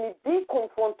me di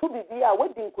confront to be a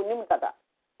wedding kunim dada.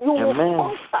 You will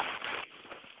conquer.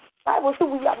 Bible says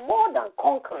we are more than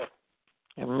conquerors.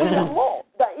 Amen. We are more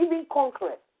than even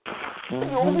conquerors.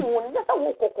 You only want just a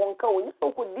walk or conquer when you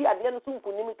so could be at the end of some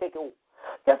kunim keke.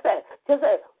 Just say,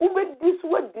 who made this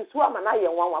word this woman I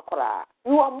am one wakora.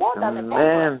 You are more than a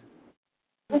conqueror.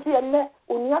 You see, a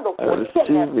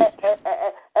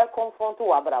confront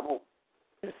to Abraham.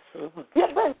 You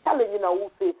have been challenging our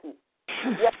faces.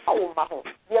 Their phone,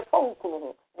 their phone,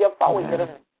 their phone,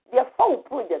 their phone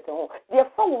project, their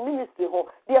phone ministry,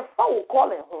 their phone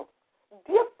calling home.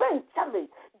 Dear Ben challenge,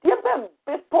 dear Ben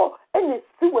people, any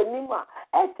sewer nima,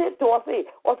 I say to us,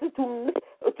 or to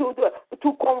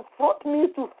confront me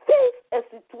to face a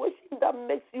situation that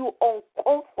makes you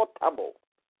uncomfortable.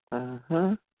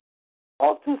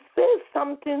 Or to say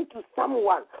something to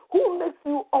someone who makes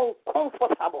you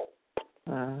uncomfortable.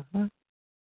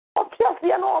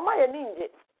 Obviously, I know my ninja.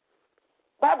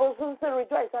 Bible soon say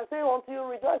rejoice. I say unto you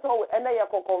rejoice always, and then you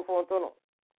can confront no.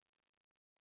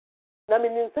 Now,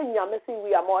 meaning saying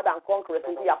we are more than conquerors,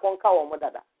 and we are conquer our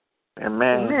mother.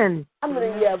 Amen. I'm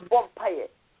going to hear vampire.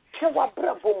 Show a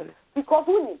bravo because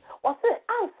we or say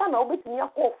I'm son of it. Me a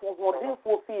call for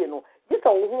for fear no. This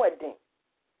a wedding.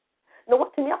 No,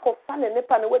 what me a call fan and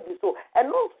nepa no wedding so. And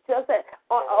no, just say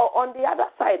on the other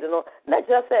side, no. Let's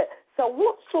just say so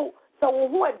what so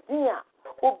wedding.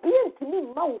 Obi ntimi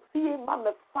ma wo fie ma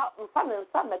me fa me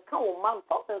nsa me ka wo ma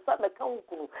nfa me nsa me ka wo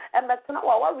kunu e me tena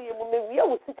wa wawe mu me wie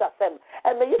wo sika sem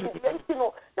e me ye bi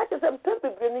no that is a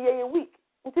temper ni ye weak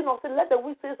until no say let the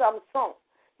weak say I'm strong.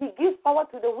 He gives power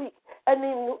to the weak, and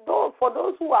for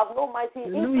those who have no mighty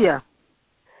hallelujah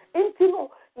until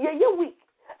no ye weak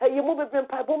ye mu be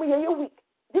pa bo mu ye weak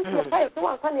this ye pa so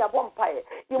wan san ya bo mpa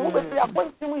ye mu be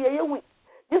appoint mu ye weak.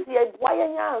 This year, why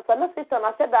and Satan,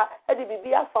 I said that Eddie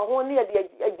Bibia for 1 year,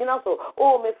 the Ginaso,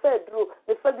 oh, me fair drew,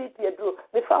 me fair drew,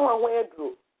 me found one way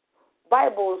drew.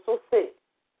 Bible so say,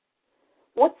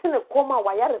 what's in a coma,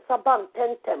 why are Saban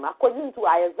 10:10, according to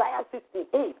Isaiah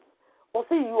 58, or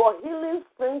say you are healing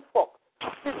spring forth.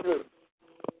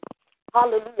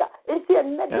 Hallelujah. It's a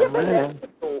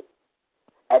negative,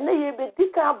 and they be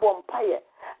dika bompire.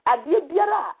 Adie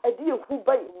biara adie hu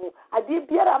bai mu adie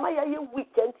biara ma ya ye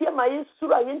weekend tie ma ye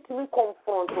suru aye ntimi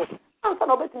confront ansa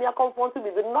na obetimi a confront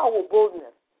with the now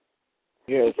boldness.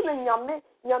 Yes. Nyame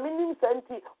nim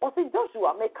senti o se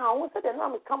Joshua me kan wo se de na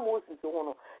me ka Moses ho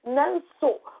no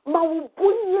nanso ma wo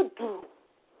bonye du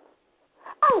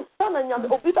ansa na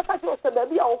nyame obi ta ka o se ba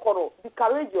bia wo koro be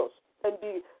courageous and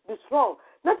be strong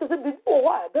na to say be o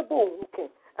wa be bo hu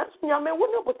and Nyame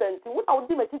wouldn't potenti would I would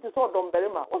be my teacher so dumb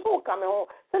berima also come home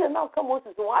say now come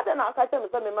Moses so I don't know I tell me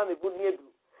some mammy good near do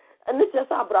and this is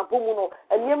abrapomuno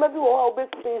and you may be all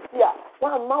best face here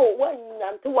one ma one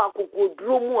and two go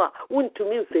drumua wouldn't to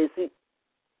me face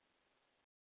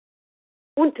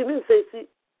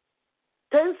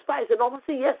 10 spies and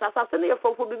obviously yes as I send you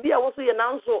for be also your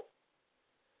now so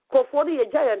for 40 a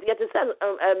giant yet to send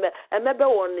a member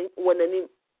one name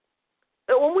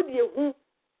would you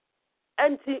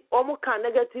anti omo kan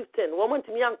negative 10 woman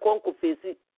to me an konko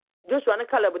face Joshua na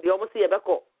Caleb de omo se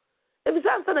yebeko e bi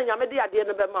san na nyame de ade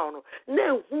no be ma no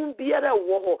na hu biara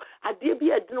wo ho ade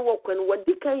bi ade no wo kwan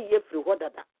wadi kan ye firi ho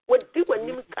dada wadi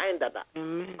wanim kan dada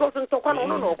because ntokwa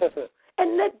no no okoko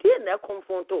and na de na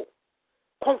confront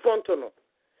no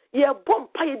ye bom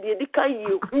pa ye de kan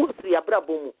ye hu si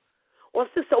abrabo mu o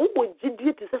se se wo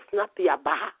gidie ti se snap ya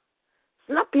ba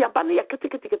na ye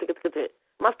kete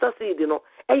master seed no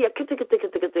e ye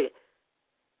kete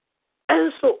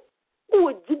and so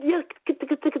o gidie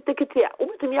kete ya o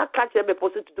bitimi catch e be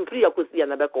positive to free akosi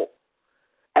na beko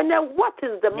and then what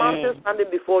is the mountain standing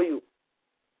before you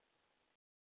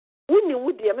wuni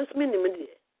wudi ya mesmi ni medi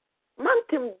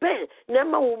mountain ben na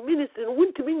ma wo ministry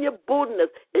wuntimi nye boldness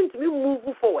intimi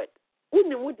move forward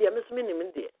wuni wudi ya mesmi ni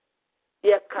medi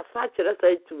ye kasa kire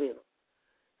sai tumi no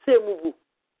say move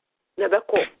na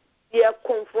beko ye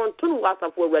confront no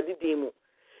wasa for awadi din mu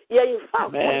ye in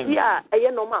fact ya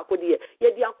eye no ma akodi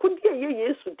ye di akodi ye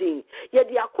Yesu din ye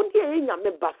di akodi ye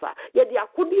nyame basa ye di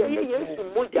akodi ye Yesu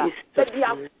moja ye di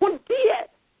akodi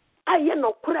aye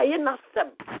no kura ye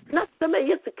nasem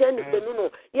ye sika ni benu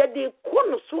no ye di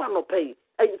kono so anopai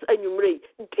anyumre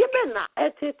gibe na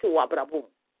etete wabrabom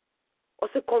o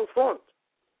se confront.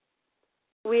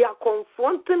 We are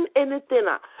confronting anything.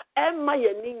 Emma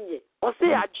Yaninye. Or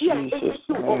say, I am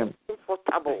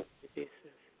uncomfortable.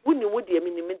 Wouldn't you would the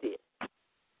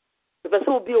pese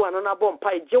obi wa no na bom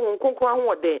pai je won konkon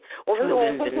ahode o fe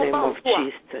won konkon ba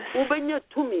fu ubenya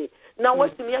tumi na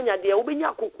wasimi anya de ubenya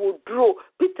akokoduro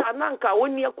Peter nanka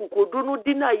woni akokoduro no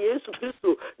di na Yesu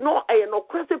Kristo no no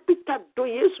kwese Peter do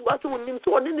Yesu aso wonim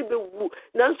so one ne bewu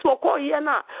na nso okoye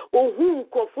na ohu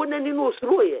nkofo nani no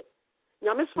osroye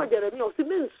nyame so Jeremia o si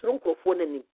mensro nkofo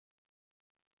nani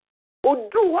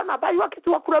Odu wana ba yo kiti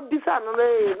wakura bisa no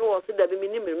no se da bi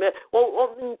minim me o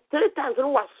 3 times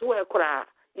no waso e kura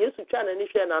Yesu twa na ni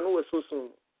hwe na no wesoso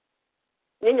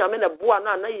ni nyame na boa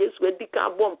na Yesu edika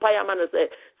bom pa ya ma na se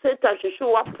Satan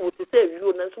hwehwe wapo te se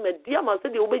wiwo na so na dia ma se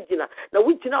de obegina na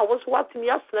wugina wo so watimi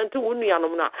asrante wonu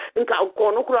yanom na nka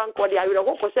ko no kura nko de awere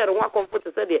ko hye re ho comfort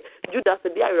se de Judas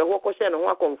de awere ho hye ne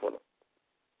ho comfort no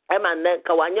e ma na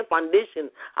ka wanye foundation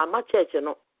ama church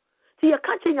no see you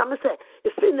catch nyame say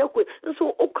if you know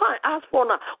so o can ask for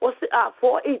na was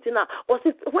 4:18 na was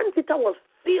it when Peter was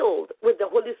filled with the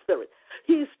Holy Spirit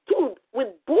he stood with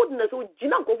boldness o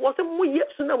gina go was mo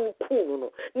Yesu na mo ku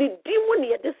no ni di mo ne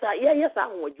yede sa ye sa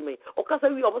ho adwuma o kasa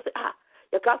wi o say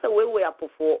ya kasa we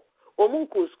apofo o mo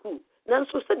ko school na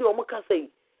so se de o mo kasa yi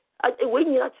we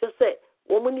nyina che say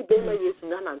o mo ni be ma Yesu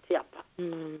na nante apa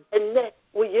enne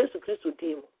wo Yesu Kristo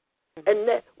di mo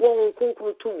enne wo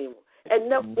konkuru tumi mo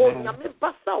enne wo nyame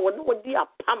basa wo no di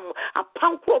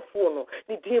apam krofo no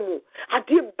ni di mu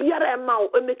ade biara ma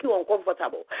o make you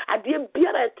uncomfortable ade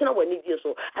biara tena wani die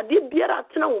so ade biara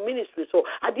tena wo ministry so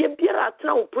ade biara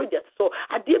tena wo project so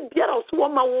ade biara so wo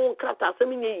ma wo krata asem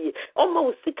nyeyi o ma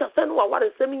wo sika se no wa ware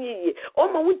asem nyeyi o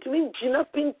ma wo tumi gina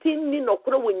pintin ni no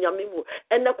kro wo nyame mu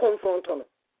enne confront no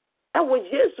e wo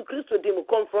Yesu Kristo di mu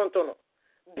confront no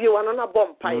biwana na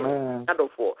bompaye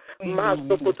adofo ma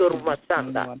sokotoru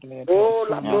matanda o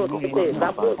la bote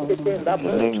la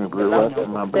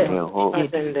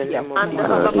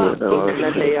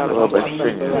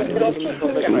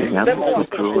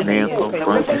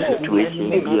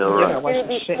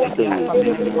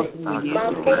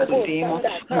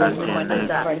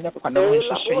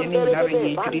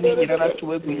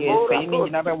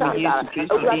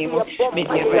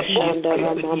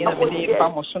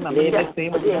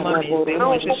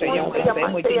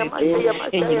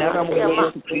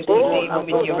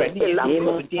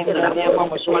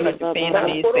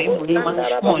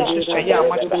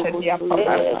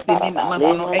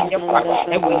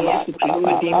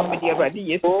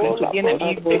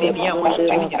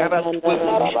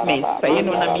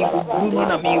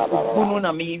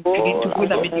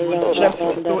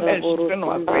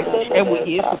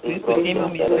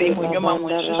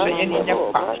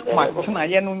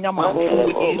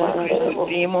Kristo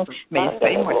demo me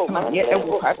sai matana ye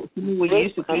ewu ka ku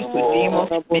Yesu Kristo demo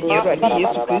me ye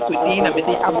Yesu Kristo dina me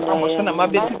di abramo so na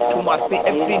mabetu tuma se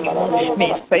every ni me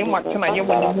sai matana ye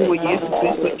woni mu Yesu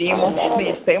Kristo demo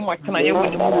me sai matana ye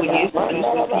woni mu Yesu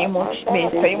Kristo demo me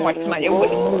sai matana ye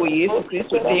woni mu Yesu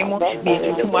Kristo demo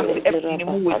me tuma se every ni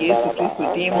mu Yesu Kristo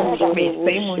demo me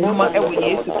sai mu numa ewu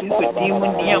Yesu Kristo demo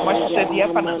ni amashya dia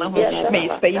pana na me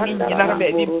sai ni nyina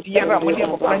be di biara mo dia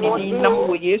mo pani ni na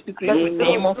mu Yesu Kristo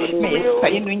demo me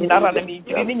sai ni nyina na mi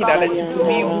ni nyina na mi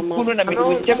kuno na mi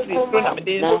Jeffrey na mi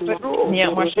de ni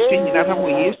amashya nyina na mu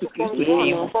Yesu Kristo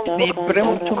demo ne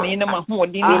brem to me na ma ho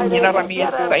di ni nyina na mi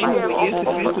sai ni Yesu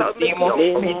Kristo demo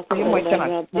me sai mo tana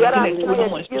ni to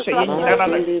mo sai nyina na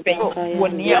pe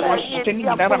woni amashya ni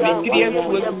nyina na mi kriya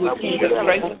wo Jesus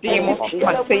Christ demo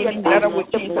ma sai ni nyina na wo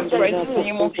Jesus Christ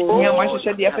demo ni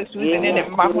amashya dia fesu ne ne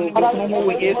ma ho ni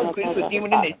mo Yesu Kristo demo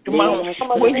ne tuma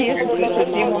wo Yesu Kristo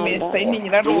demo me sai ni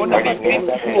nyina na wo na mi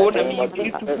ko na mi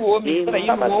Kristo ko me sai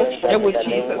mo e wo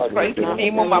Jesus Christ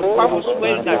demo ma pa mo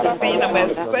swe na pe na me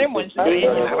sai mo sai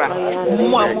nyina ra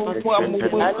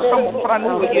mo fra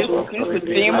no wo Yesu Kristo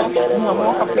demo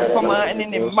mo ka pe ko ma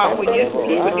ne ma wo Yesu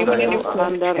Kristo demo ne ko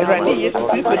rani Yesu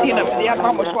Kristo dina me ya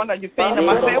pa mo so na ju pe na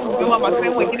ma sai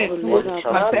mo gine tu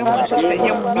ma sai mo sai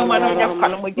ye mo ma no ya pa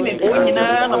no mo gine tu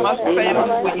nyina na ma sai mo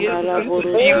wo Yesu Kristo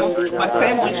demo ma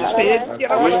sai mo sai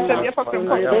tira wa sai ya pa ko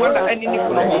ko na ani ni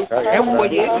ko e wo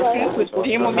Yesu Kristo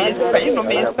demo me sai no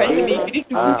me sai ni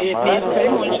Kristo me sai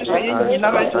mo sai nyina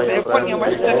ra sai ko ni ma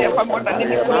sai ya pa mo na ni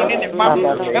ko ni ma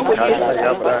e wo Yesu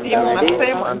Kristo demo ma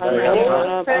sai mo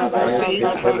sai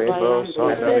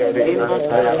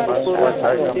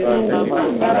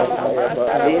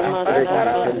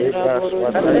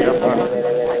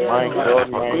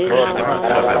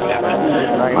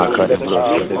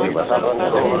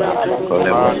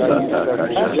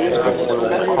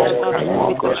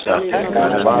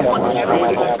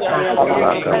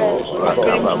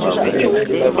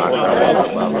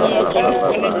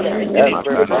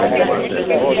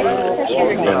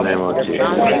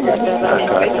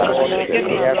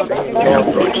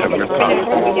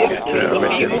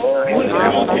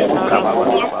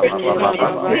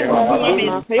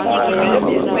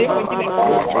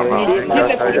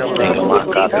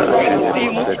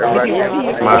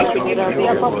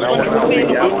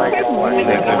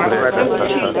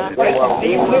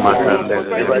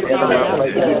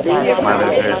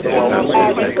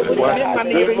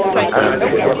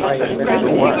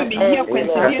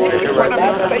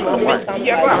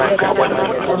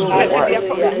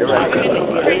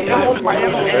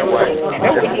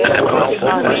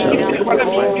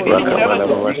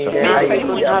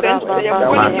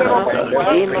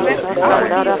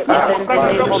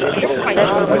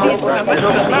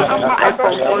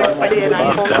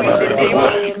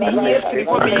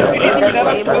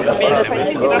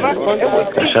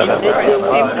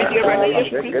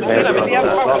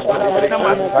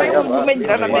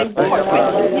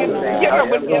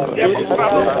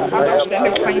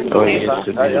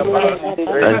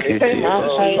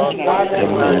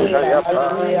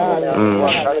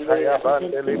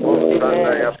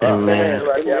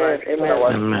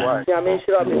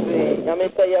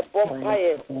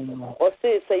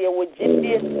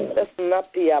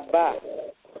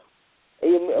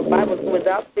Bible says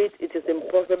without faith it is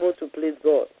impossible to please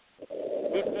God.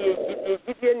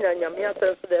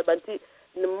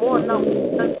 The more now,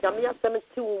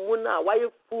 why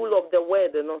you full of the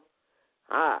word, you know?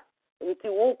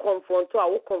 Until we confront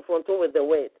with the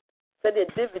word. Said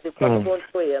David the confront,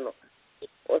 you know.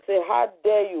 Or say, how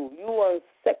dare you, you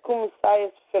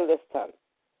uncircumcised Philistine,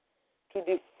 to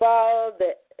defile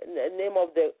the name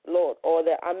of the Lord or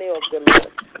the army of the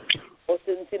Lord? Or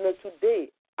say, today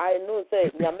I know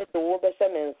say Nyame the wo be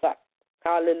mensa.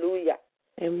 Hallelujah.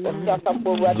 Amen.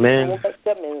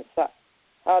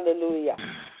 Hallelujah.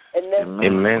 And then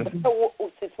amen.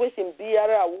 Situation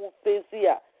biara wo face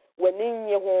here when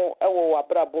nye ho ewo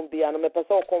abrabom bia no me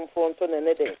pese o confront no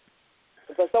ne dey.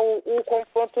 Pese o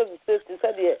confront the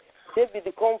said David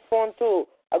the confront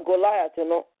a Goliath, you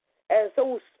know. And so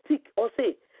we speak or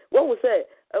say what we say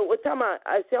what time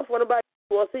I say for nobody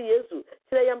was say Jesus.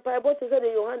 Say empire but say the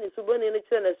Yohane suboni ne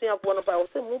kire na sua for no ba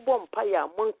say mo bom empire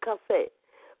monka say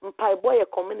empire boy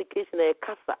communication e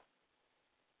kasa.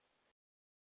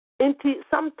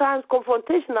 Sometimes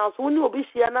confrontational, so when you be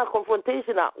share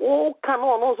confrontational, oh can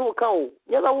also can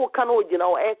yellow wo can o gina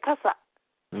o e kasa.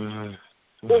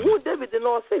 Who David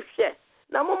no say share.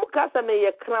 Na mo kasa me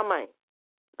ye kraman.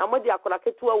 Na mo di akola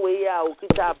ketua we ya o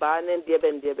kita ba na ndie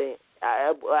ben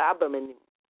abamani.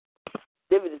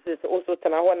 David says also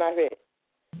tana ho na hwe.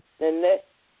 Nene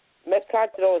me ka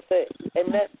tro say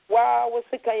ene wa wo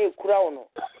sika ye kura no.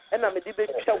 E na me di be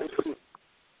twa wo.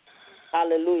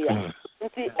 Hallelujah. The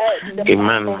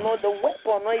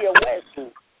weapon on your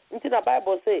words. Into the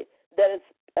Bible say there is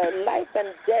life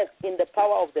and death in the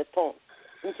power of the tongue.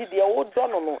 Into the old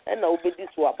dono and obey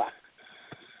this waba.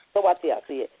 So what you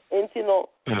say? Into no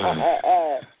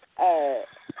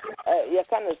you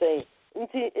can say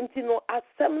into no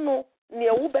assemno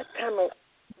near ubekano.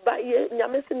 But ye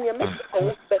nyamesi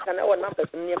ubekano or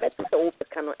numbers nyamesi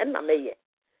ubekano and nameye.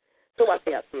 So what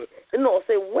you say? You know,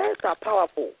 say words are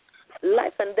powerful.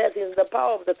 Life and death is the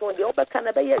power of the tongue. The other can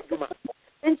be juma.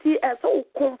 And he so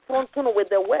confronting with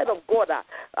the word of God,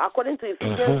 according to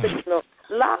Ephesians 6.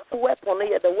 Last weapon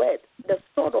the word, the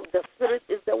sword of the spirit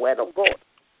is the word of God.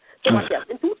 So what yes,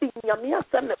 into the Yamia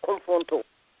Sam the confronto.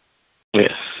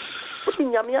 Yes. Putting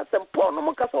Yamia Sam Paul no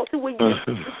Mocasa we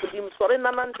him sorry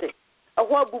nanante. A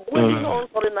while good on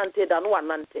sorry nante than one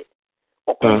nante.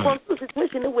 Or confront the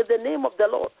situation with the name of the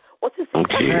Lord. What is it?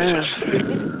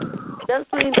 Then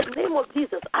say in the name of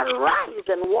Jesus, arise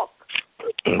and walk.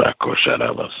 The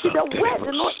word,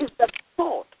 is the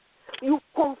sword. You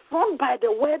confront by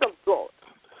the word of God.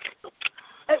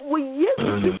 We use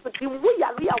this to we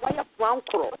are brown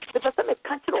crow. The person may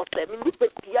catch it or say, we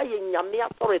put the Yamia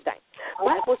for a dime.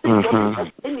 Bible says,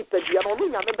 any pedia, only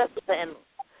Yamabas pen.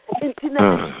 In Tina,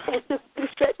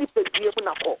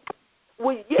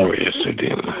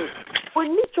 we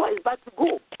need choice but to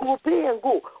go pay and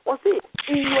go. Or say,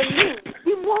 in your name,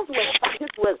 he was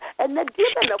started well, and the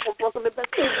demon of the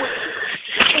best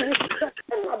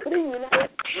and I bring you now.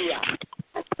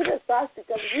 I put a fast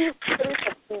because you spirit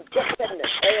of injustice.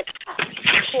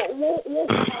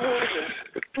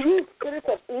 You spirit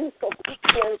of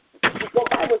insufficiency. Because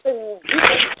I was saying,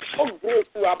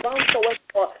 run forward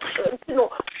for, from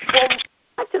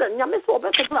actually, Yamiso,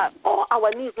 all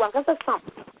our needs, one can say some.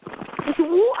 If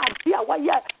you are dear, why you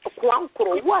are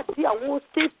what dear won't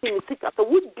stay in the sick as a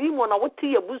wood dream on our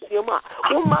tea, a bush, your ma,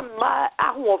 woman, my,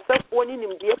 I will first warning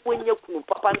him, dear, when you can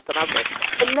papa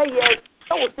and then, yes,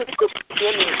 I was saying to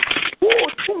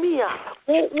me,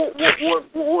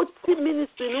 what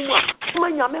ministry, no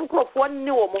one, Yaman Croft, one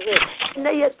new one, and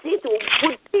they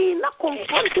would be not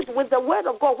confronted with the word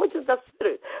of God, which is the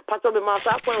spirit. Pastor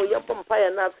Massa, when you're from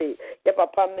Fire Nazi, your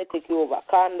papa may take you over,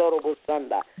 Kandorable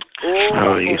Sanda.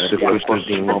 Oh, you supposed to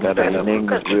be more than a name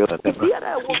of real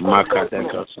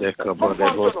Makata, Seka,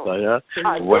 Bodebosaya,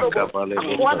 Wakabale,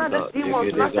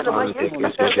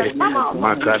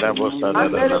 Makada Bosada,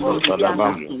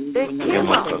 Bosadabam,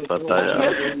 Yamakataya,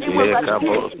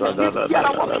 Lekabo,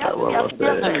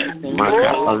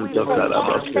 Maka Anto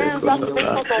Karabase,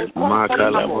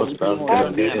 Makala Bosada,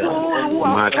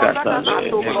 Makata,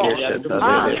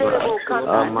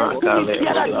 Makale,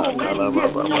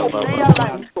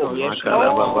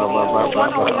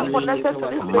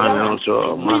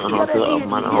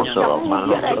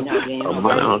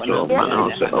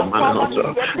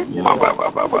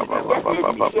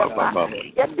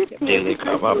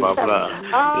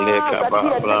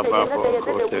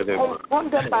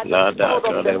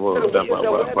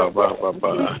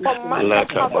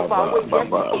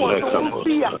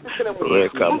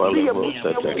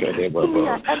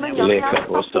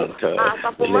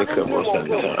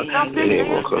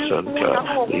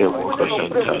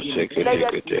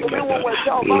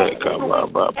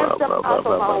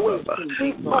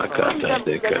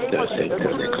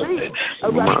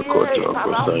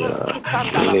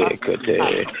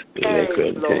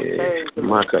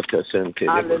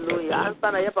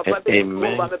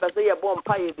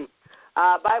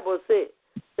 Bible say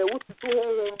the wood to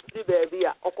home baby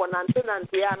or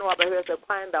Conantantia no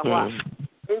find a one.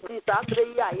 In this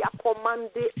area, you command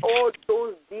all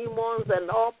those demons and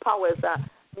all powers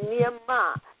near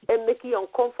ma and make you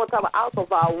uncomfortable out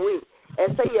of our way.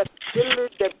 And say you're filling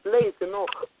the place,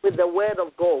 with the word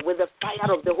of God, with the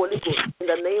fire of the Holy Ghost, in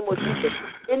the name of Jesus.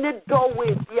 In the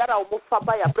doorway,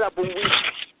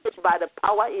 by the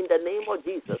power in the name of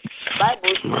Jesus.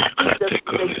 Bible says the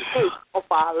gate of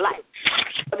our life.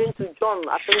 According to John,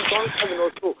 I think John 7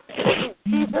 or so.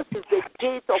 Jesus is the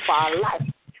gate of our life.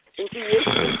 Into yes,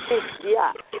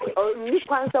 yeah. New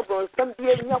concept on some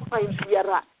beer in your fine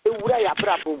Sierra, the way I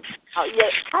brabum.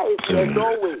 Your eyes, your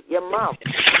doorway, your mouth,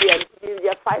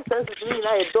 your 5 senses, a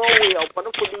doorway of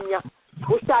Panopodia.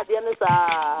 Who's that? The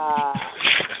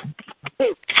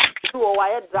taste to a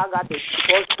wire drag at it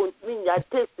because when you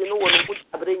taste, one would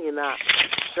bring in a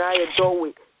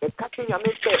doorway. A cutting a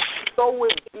mistake, so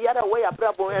with the other way of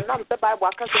brabo, and I'm the Bible,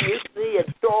 I can't see a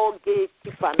door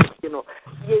gatekeeper,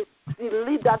 Yes.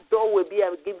 Lead that door will be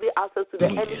and give you access to the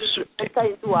enemy to enter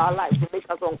into our life to make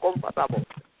us uncomfortable.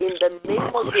 In the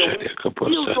name of Jesus,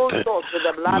 fill those doors with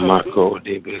the blood of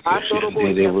Jesus.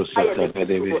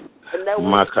 And then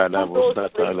we fill those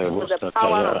places with the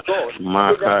power of God, with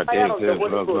the fire of the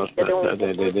Holy Ghost, and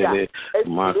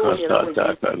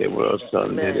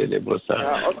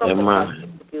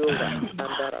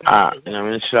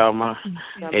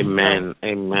Amen,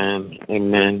 amen,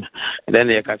 amen. Then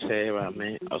you can say,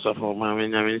 Amen. Also for Mammy,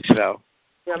 Namin Chow.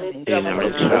 I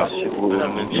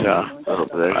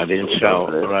didn't show,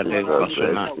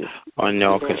 on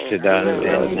your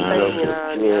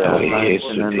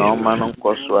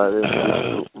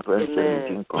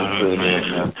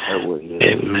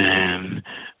Amen,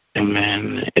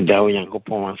 amen.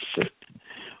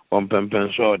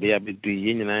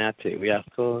 We are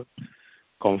so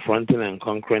confronting and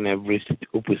conquering every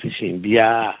opposition.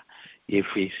 Bia, if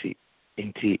we see,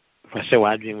 indeed, for so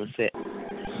I dream say.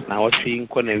 Now, what we in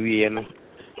Conavian,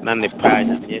 none the pie,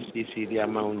 yes, you see the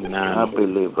amount now. I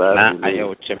believe I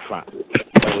owe Chefa.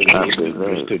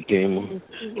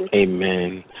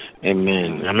 Amen.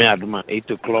 Amen. I mean, I do my 8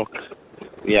 o'clock.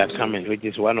 We are coming, which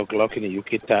is 1 o'clock in the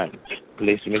UK time.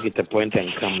 Please make it a point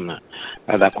and come now.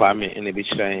 As I Kwame in the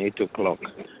beach 8 o'clock.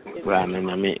 Brandon,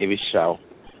 I mean, every show.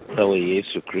 So,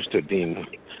 Jesus Christ, demon.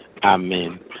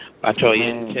 Amen. But all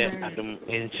yente Adam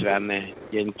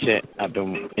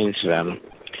Insrane.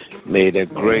 May the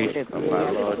grace of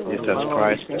our Lord Jesus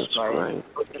Christ, the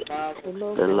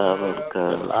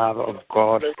love of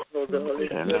God,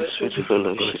 and the sweet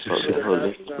fellowship of the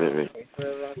Holy Spirit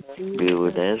be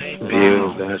with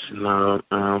us now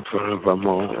and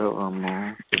forevermore.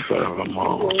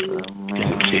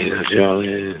 In Jesus'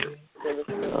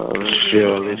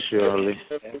 surely,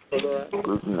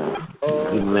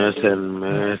 goodness and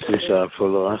mercy shall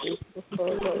follow us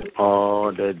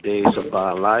all the days of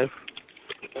our life,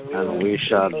 and we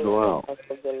shall dwell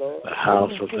in the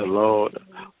house of the Lord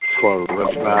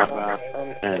forever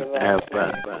and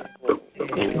ever.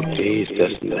 In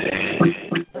Jesus'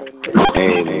 name,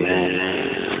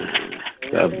 amen.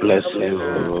 God bless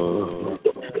you.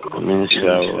 Amen.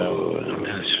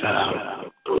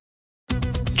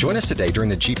 Join us today during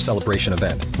the Jeep Celebration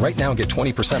event. Right now, get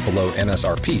 20% below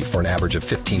MSRP for an average of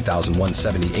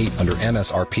 $15,178 under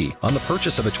MSRP on the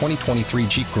purchase of a 2023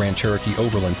 Jeep Grand Cherokee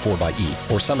Overland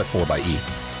 4xE or Summit 4xE.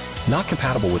 Not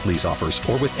compatible with lease offers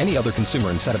or with any other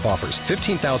consumer incentive offers.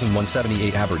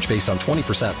 $15,178 average based on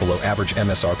 20% below average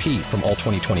MSRP from all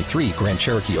 2023 Grand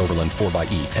Cherokee Overland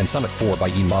 4xE and Summit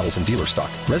 4xE models in dealer stock.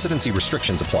 Residency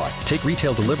restrictions apply. Take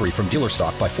retail delivery from dealer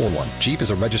stock by 4/1. Jeep is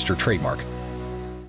a registered trademark.